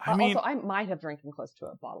 I mean, also, I might have drinking close to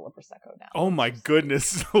a bottle of Prosecco now. Oh my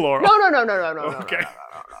goodness, Laura! No. Okay.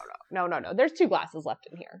 No. There's 2 glasses left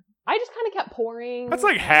in here. I just kind of kept pouring. That's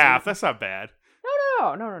like half. That's not bad.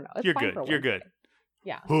 No. It's You're fine good. You're good.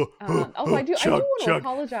 Yeah. Also, I do want to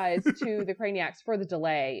apologize to the Craniacs for the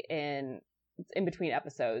delay in between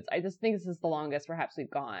episodes. I just think this is the longest perhaps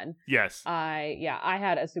we've gone. Yes. I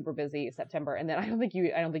had a super busy September, and then I don't think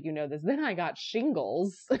you know this. Then I got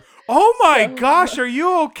shingles. Oh my gosh, are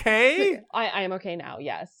you okay? I am okay now.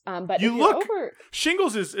 Yes. But you look over...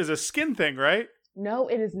 Shingles is a skin thing, right? No,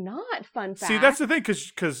 it is not. Fun fact. See, that's the thing,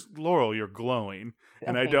 because Laurel, you're glowing,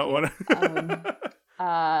 and I don't want to.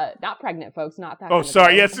 Not pregnant, folks. Not that. Oh,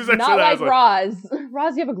 sorry. Yes, not like Roz.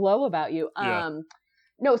 Roz, you have a glow about you. Yeah.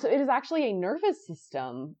 No, so it is actually a nervous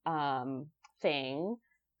system thing.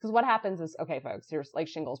 Because what happens is, okay, folks, here's like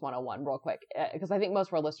shingles 101 real quick. Because I think most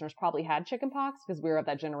of our listeners probably had chickenpox because we were of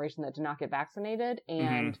that generation that did not get vaccinated.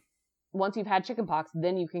 And once you've had chickenpox,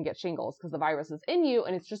 then you can get shingles because the virus is in you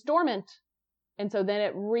and it's just dormant. And so then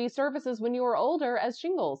it resurfaces when you are older as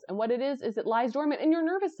shingles. And what it is it lies dormant in your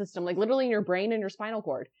nervous system, like literally in your brain and your spinal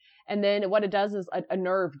cord. And then what it does is a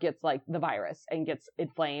nerve gets like the virus and gets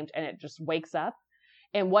inflamed and it just wakes up.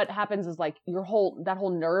 And what happens is like that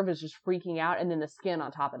whole nerve is just freaking out, and then the skin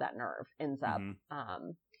on top of that nerve ends up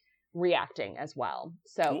reacting as well.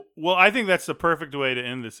 So, well, I think that's the perfect way to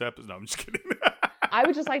end this episode. No, I'm just kidding. I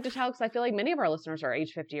would just like to tell, because I feel like many of our listeners are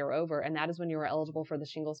age 50 or over, and that is when you are eligible for the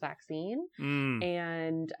shingles vaccine.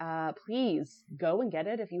 And please go and get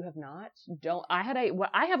it if you have not. I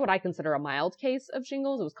have what I consider a mild case of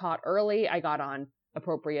shingles. It was caught early. I got on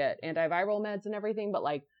appropriate antiviral meds and everything, but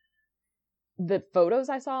like, the photos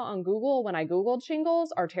I saw on Google when I Googled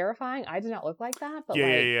shingles are terrifying. I did not look like that. But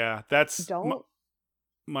That's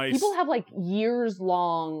my people have like years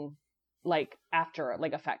long, like after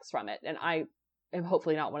like effects from it. And I am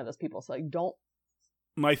hopefully not one of those people. So like, don't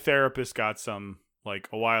my therapist got some like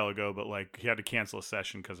a while ago, but like he had to cancel a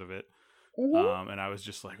session because of it. And I was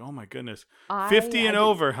just like, oh my goodness, 50 and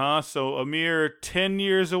over, huh? So a mere 10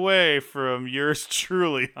 years away from yours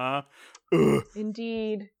truly, huh? Ugh.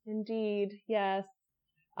 Indeed, yes.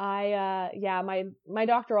 My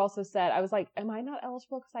doctor also said, I was like, am I not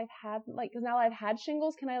eligible because because now that I've had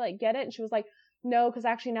shingles, can I like get it? And she was like, no, because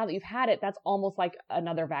actually now that you've had it, that's almost like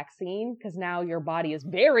another vaccine because now your body is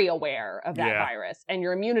very aware of that virus and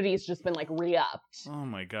your immunity has just been like re-upped. Oh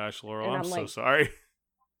my gosh, Laurel, And I'm so like, sorry.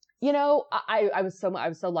 You know, I was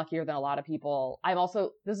so luckier than a lot of people.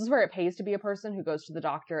 This is where it pays to be a person who goes to the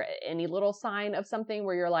doctor at any little sign of something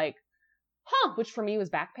where you're like, which for me was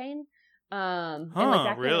back pain. And like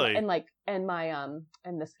back really? pain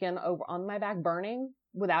and the skin over on my back burning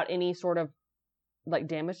without any sort of like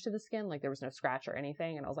damage to the skin. Like there was no scratch or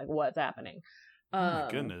anything. And I was like, what's happening? Oh my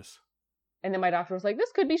goodness. And then my doctor was like,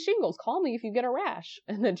 this could be shingles. Call me if you get a rash.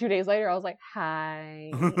 And then 2 days later, I was like,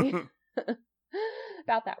 hi.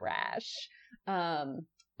 About that rash.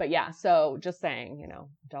 But yeah, so just saying, you know,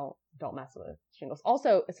 don't mess with shingles.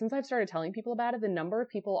 Also, since I've started telling people about it, the number of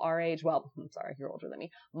people our age, well, I'm sorry, you're older than me,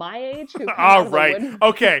 my age who all right.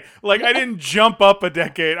 Okay. Like I didn't jump up a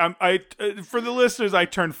decade. For the listeners, I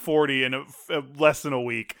turned 40 in less than a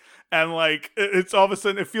week. And like, it's all of a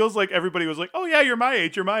sudden, it feels like everybody was like, oh yeah, you're my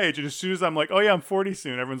age. And as soon as I'm like, oh yeah, I'm 40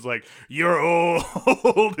 soon, everyone's like, you're old.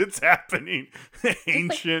 It's happening.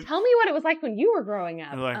 Ancient. Like, tell me what it was like when you were growing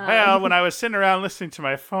up. I'm like, well, when I was sitting around listening to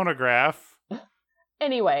my phonograph.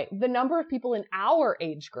 Anyway, the number of people in our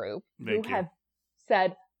age group who have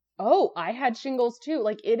said, oh, I had shingles too.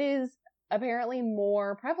 Like it is apparently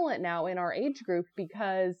more prevalent now in our age group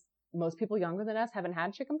because most people younger than us haven't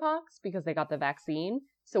had chickenpox because they got the vaccine.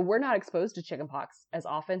 So we're not exposed to chickenpox as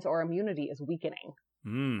often, so our immunity is weakening.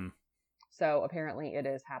 So apparently it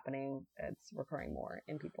is happening. It's recurring more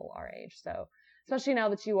in people our age. So especially now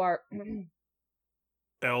that you are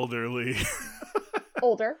elderly,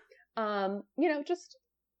 older, you know, just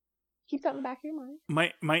keep that in the back of your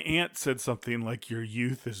mind. My aunt said something like your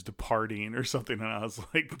youth is departing or something, and I was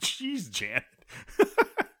like, geez, Janet.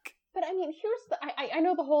 But I mean, I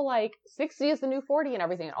know the whole like 60 is the new 40 and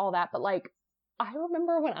everything and all that, but like I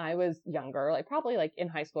remember when I was younger, like probably like in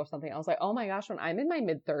high school or something, I was like, oh my gosh, when I'm in my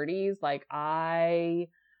mid 30s, like I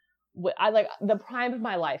like the prime of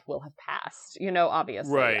my life will have passed, you know,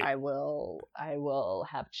 obviously. Right. I will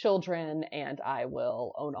have children and I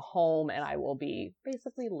will own a home and I will be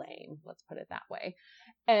basically lame. Let's put it that way.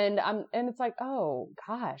 And it's like, oh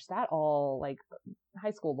gosh, that all like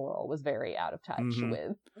high school Laurel was very out of touch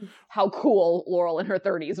with how cool Laurel in her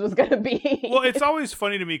 30s was going to be. Well, it's always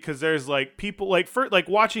funny to me because there's like people like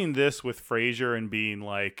watching this with Frasier and being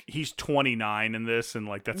like, he's 29 in this and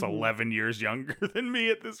like that's 11 years younger than me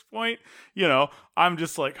at this point. You know, I'm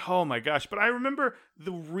just like, oh my gosh. But I remember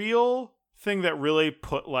the real thing that really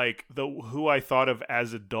put like who I thought of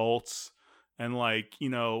as adults and like, you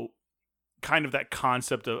know, kind of that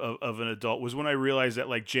concept of an adult was when I realized that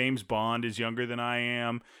like James Bond is younger than I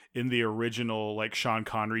am in the original like Sean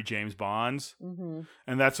Connery James Bonds. And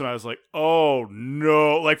that's when I was like, oh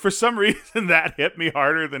no, like for some reason that hit me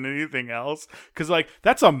harder than anything else. Cause like,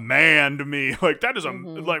 that's a man to me. Like that is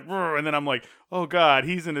like, and then I'm like, oh God,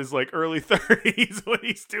 he's in his like early 30s when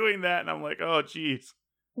he's doing that. And I'm like, oh geez.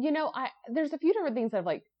 You know, there's a few different things that have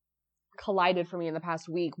like collided for me in the past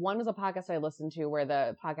week. One was a podcast I listened to where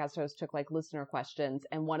the podcast host took like listener questions,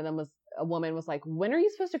 and one of them was a woman was like, when are you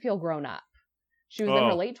supposed to feel grown up? She was in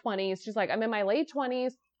her late 20s. She's like, I'm in my late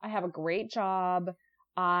 20s. I have a great job.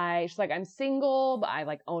 She's like, I'm single, but I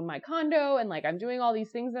like own my condo and like I'm doing all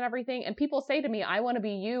these things and everything. And people say to me, I want to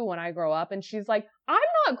be you when I grow up. And she's like, I'm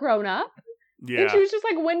not grown up. Yeah. And she was just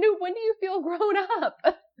like, when do you feel grown up?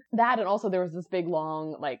 That, and also there was this big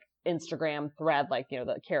long like Instagram thread, like, you know,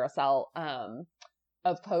 the carousel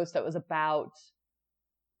of posts that was about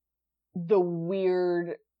the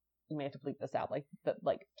weird, you may have to bleep this out, like the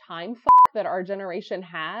like time that our generation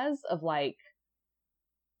has of like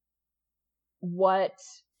what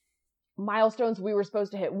milestones we were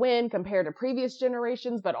supposed to hit when compared to previous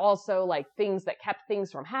generations, but also like things that kept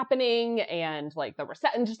things from happening and like the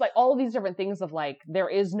reset and just like all of these different things of like there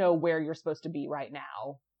is no where you're supposed to be right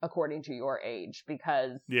now according to your age,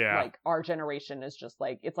 because like our generation is just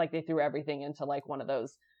like, it's like they threw everything into like one of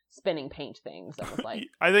those spinning paint things and was like,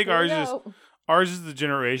 I think ours is the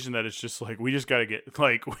generation that it's just like we just gotta get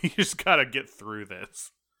through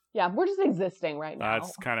this. Yeah, we're just existing right now.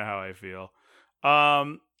 That's kind of how I feel.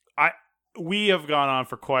 We have gone on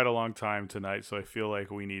for quite a long time tonight, so I feel like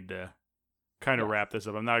we need to kind of wrap this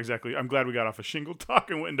up. I'm glad we got off of shingle talk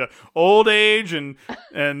and went into old age and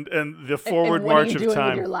the forward march of time. What are you doing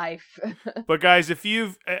with your life? But guys, if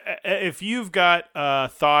you've got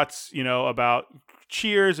thoughts, about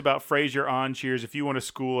Cheers, about Frasier on Cheers, if you want to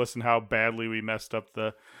school us in how badly we messed up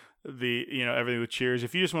the everything with Cheers,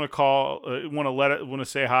 if you just want to call, want to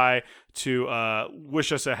say hi to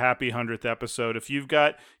wish us a happy 100th episode, if you've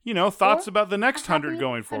got thoughts about the next 100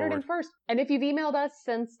 going forward, 101st. And if you've emailed us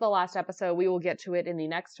since the last episode, we will get to it in the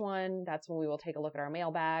next one. That's when we will take a look at our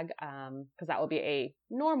mailbag, because that will be a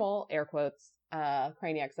normal, air quotes,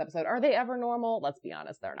 Craniacs episode. Are they ever normal? Let's be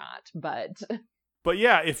honest, they're not. But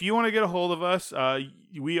yeah, if you want to get a hold of us,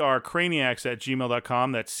 we are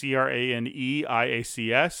craniacs@gmail.com. That's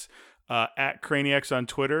CRANEIACS, at Craniacs on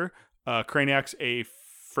Twitter, Craniacs, a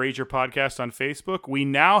Frasier podcast on Facebook. We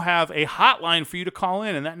now have a hotline for you to call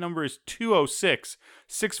in, and that number is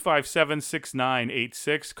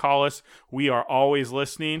 206-657-6986. Call us. We are always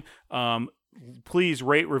listening. Please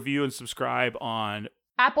rate, review, and subscribe on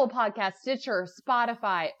Apple Podcasts, Stitcher,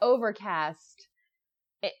 Spotify, Overcast,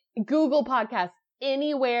 Google Podcasts.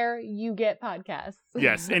 Anywhere you get podcasts.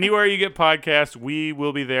 Yes, anywhere you get podcasts, we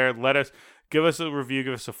will be there. Give us a review,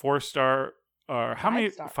 give us a 4-star, or how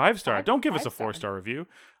many? 5-star. Don't give us a 4-star review.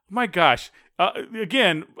 My gosh.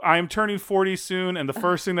 Again, I'm turning 40 soon, and the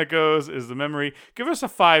first thing that goes is the memory. Give us a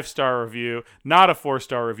 5-star review, not a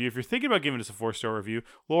 4-star review. If you're thinking about giving us a 4-star review,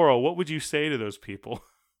 Laurel, what would you say to those people?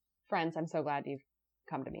 Friends, I'm so glad you've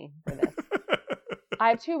come to me for this. I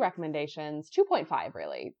have 2 recommendations, 2.5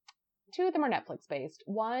 really. 2 of them are Netflix-based.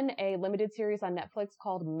 One, a limited series on Netflix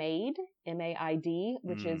called Maid, M-A-I-D,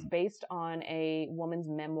 which is based on a woman's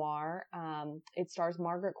memoir. It stars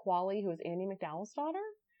Margaret Qualley, who is Andie MacDowell's daughter.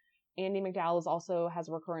 Andie MacDowell also has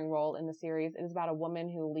a recurring role in the series. It is about a woman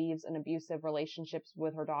who leaves an abusive relationship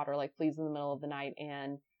with her daughter, flees in the middle of the night,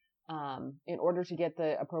 and in order to get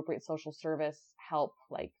the appropriate social service help,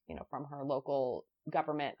 from her local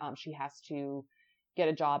government, she has to get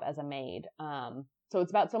a job as a maid. So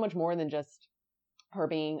it's about so much more than just her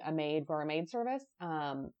being a maid for a maid service.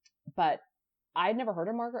 But I'd never heard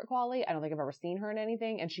of Margaret Qualley. I don't think I've ever seen her in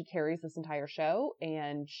anything. And she carries this entire show,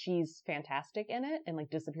 and she's fantastic in it and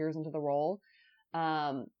disappears into the role.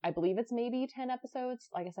 I believe it's maybe 10 episodes.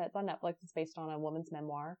 Like I said, it's on Netflix. It's based on a woman's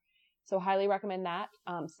memoir. So highly recommend that.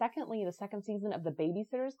 Secondly, the second season of the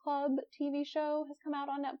Babysitters Club TV show has come out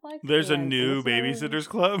on Netflix. There's a new Babysitters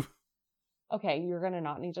Club? Okay, you're going to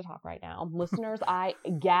not need to talk right now. Listeners, I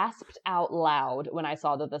gasped out loud when I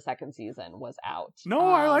saw that the second season was out. No,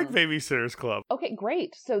 I like Babysitters Club. Okay,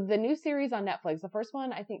 great. So the new series on Netflix, the first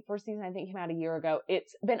season came out a year ago.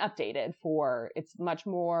 It's been updated it's much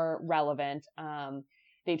more relevant.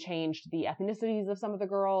 They changed the ethnicities of some of the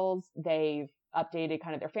girls. They've updated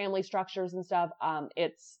kind of their family structures and stuff.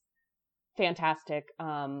 It's fantastic.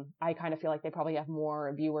 I kind of feel like they probably have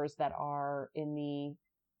more viewers that are in the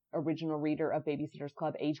original reader of Babysitters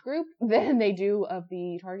Club age group than they do of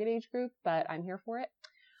the target age group, but I'm here for it.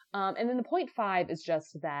 And then the 0.5 is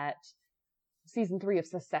just that season 3 of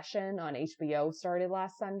Succession on HBO started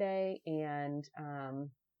last Sunday, and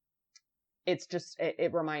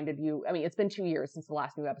it reminded you, it's been 2 years since the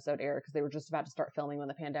last new episode aired, because they were just about to start filming when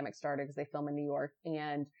the pandemic started, because they film in New York,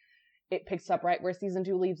 and it picks up right where season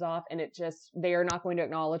 2 leaves off, and they are not going to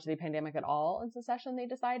acknowledge the pandemic at all in Succession, they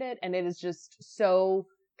decided, and it is just so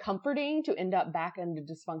comforting to end up back in a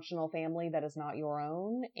dysfunctional family that is not your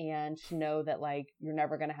own, and to know that you're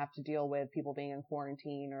never going to have to deal with people being in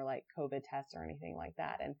quarantine or COVID tests or anything like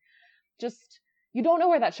that. And just, you don't know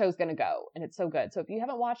where that show's going to go, and it's so good. So if you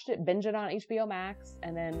haven't watched it, binge it on HBO Max,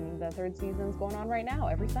 and then the 3rd season's going on right now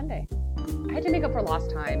every Sunday. I had to make up for lost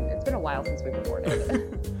time. It's been a while since we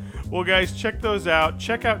recorded. Well, guys, check those out.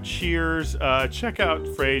 Check out Cheers. Check out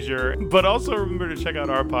Frasier. But also remember to check out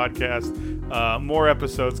our podcast. More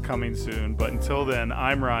episodes coming soon. But until then,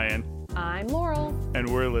 I'm Ryan. I'm Laurel.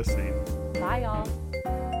 And we're listening. Bye, y'all.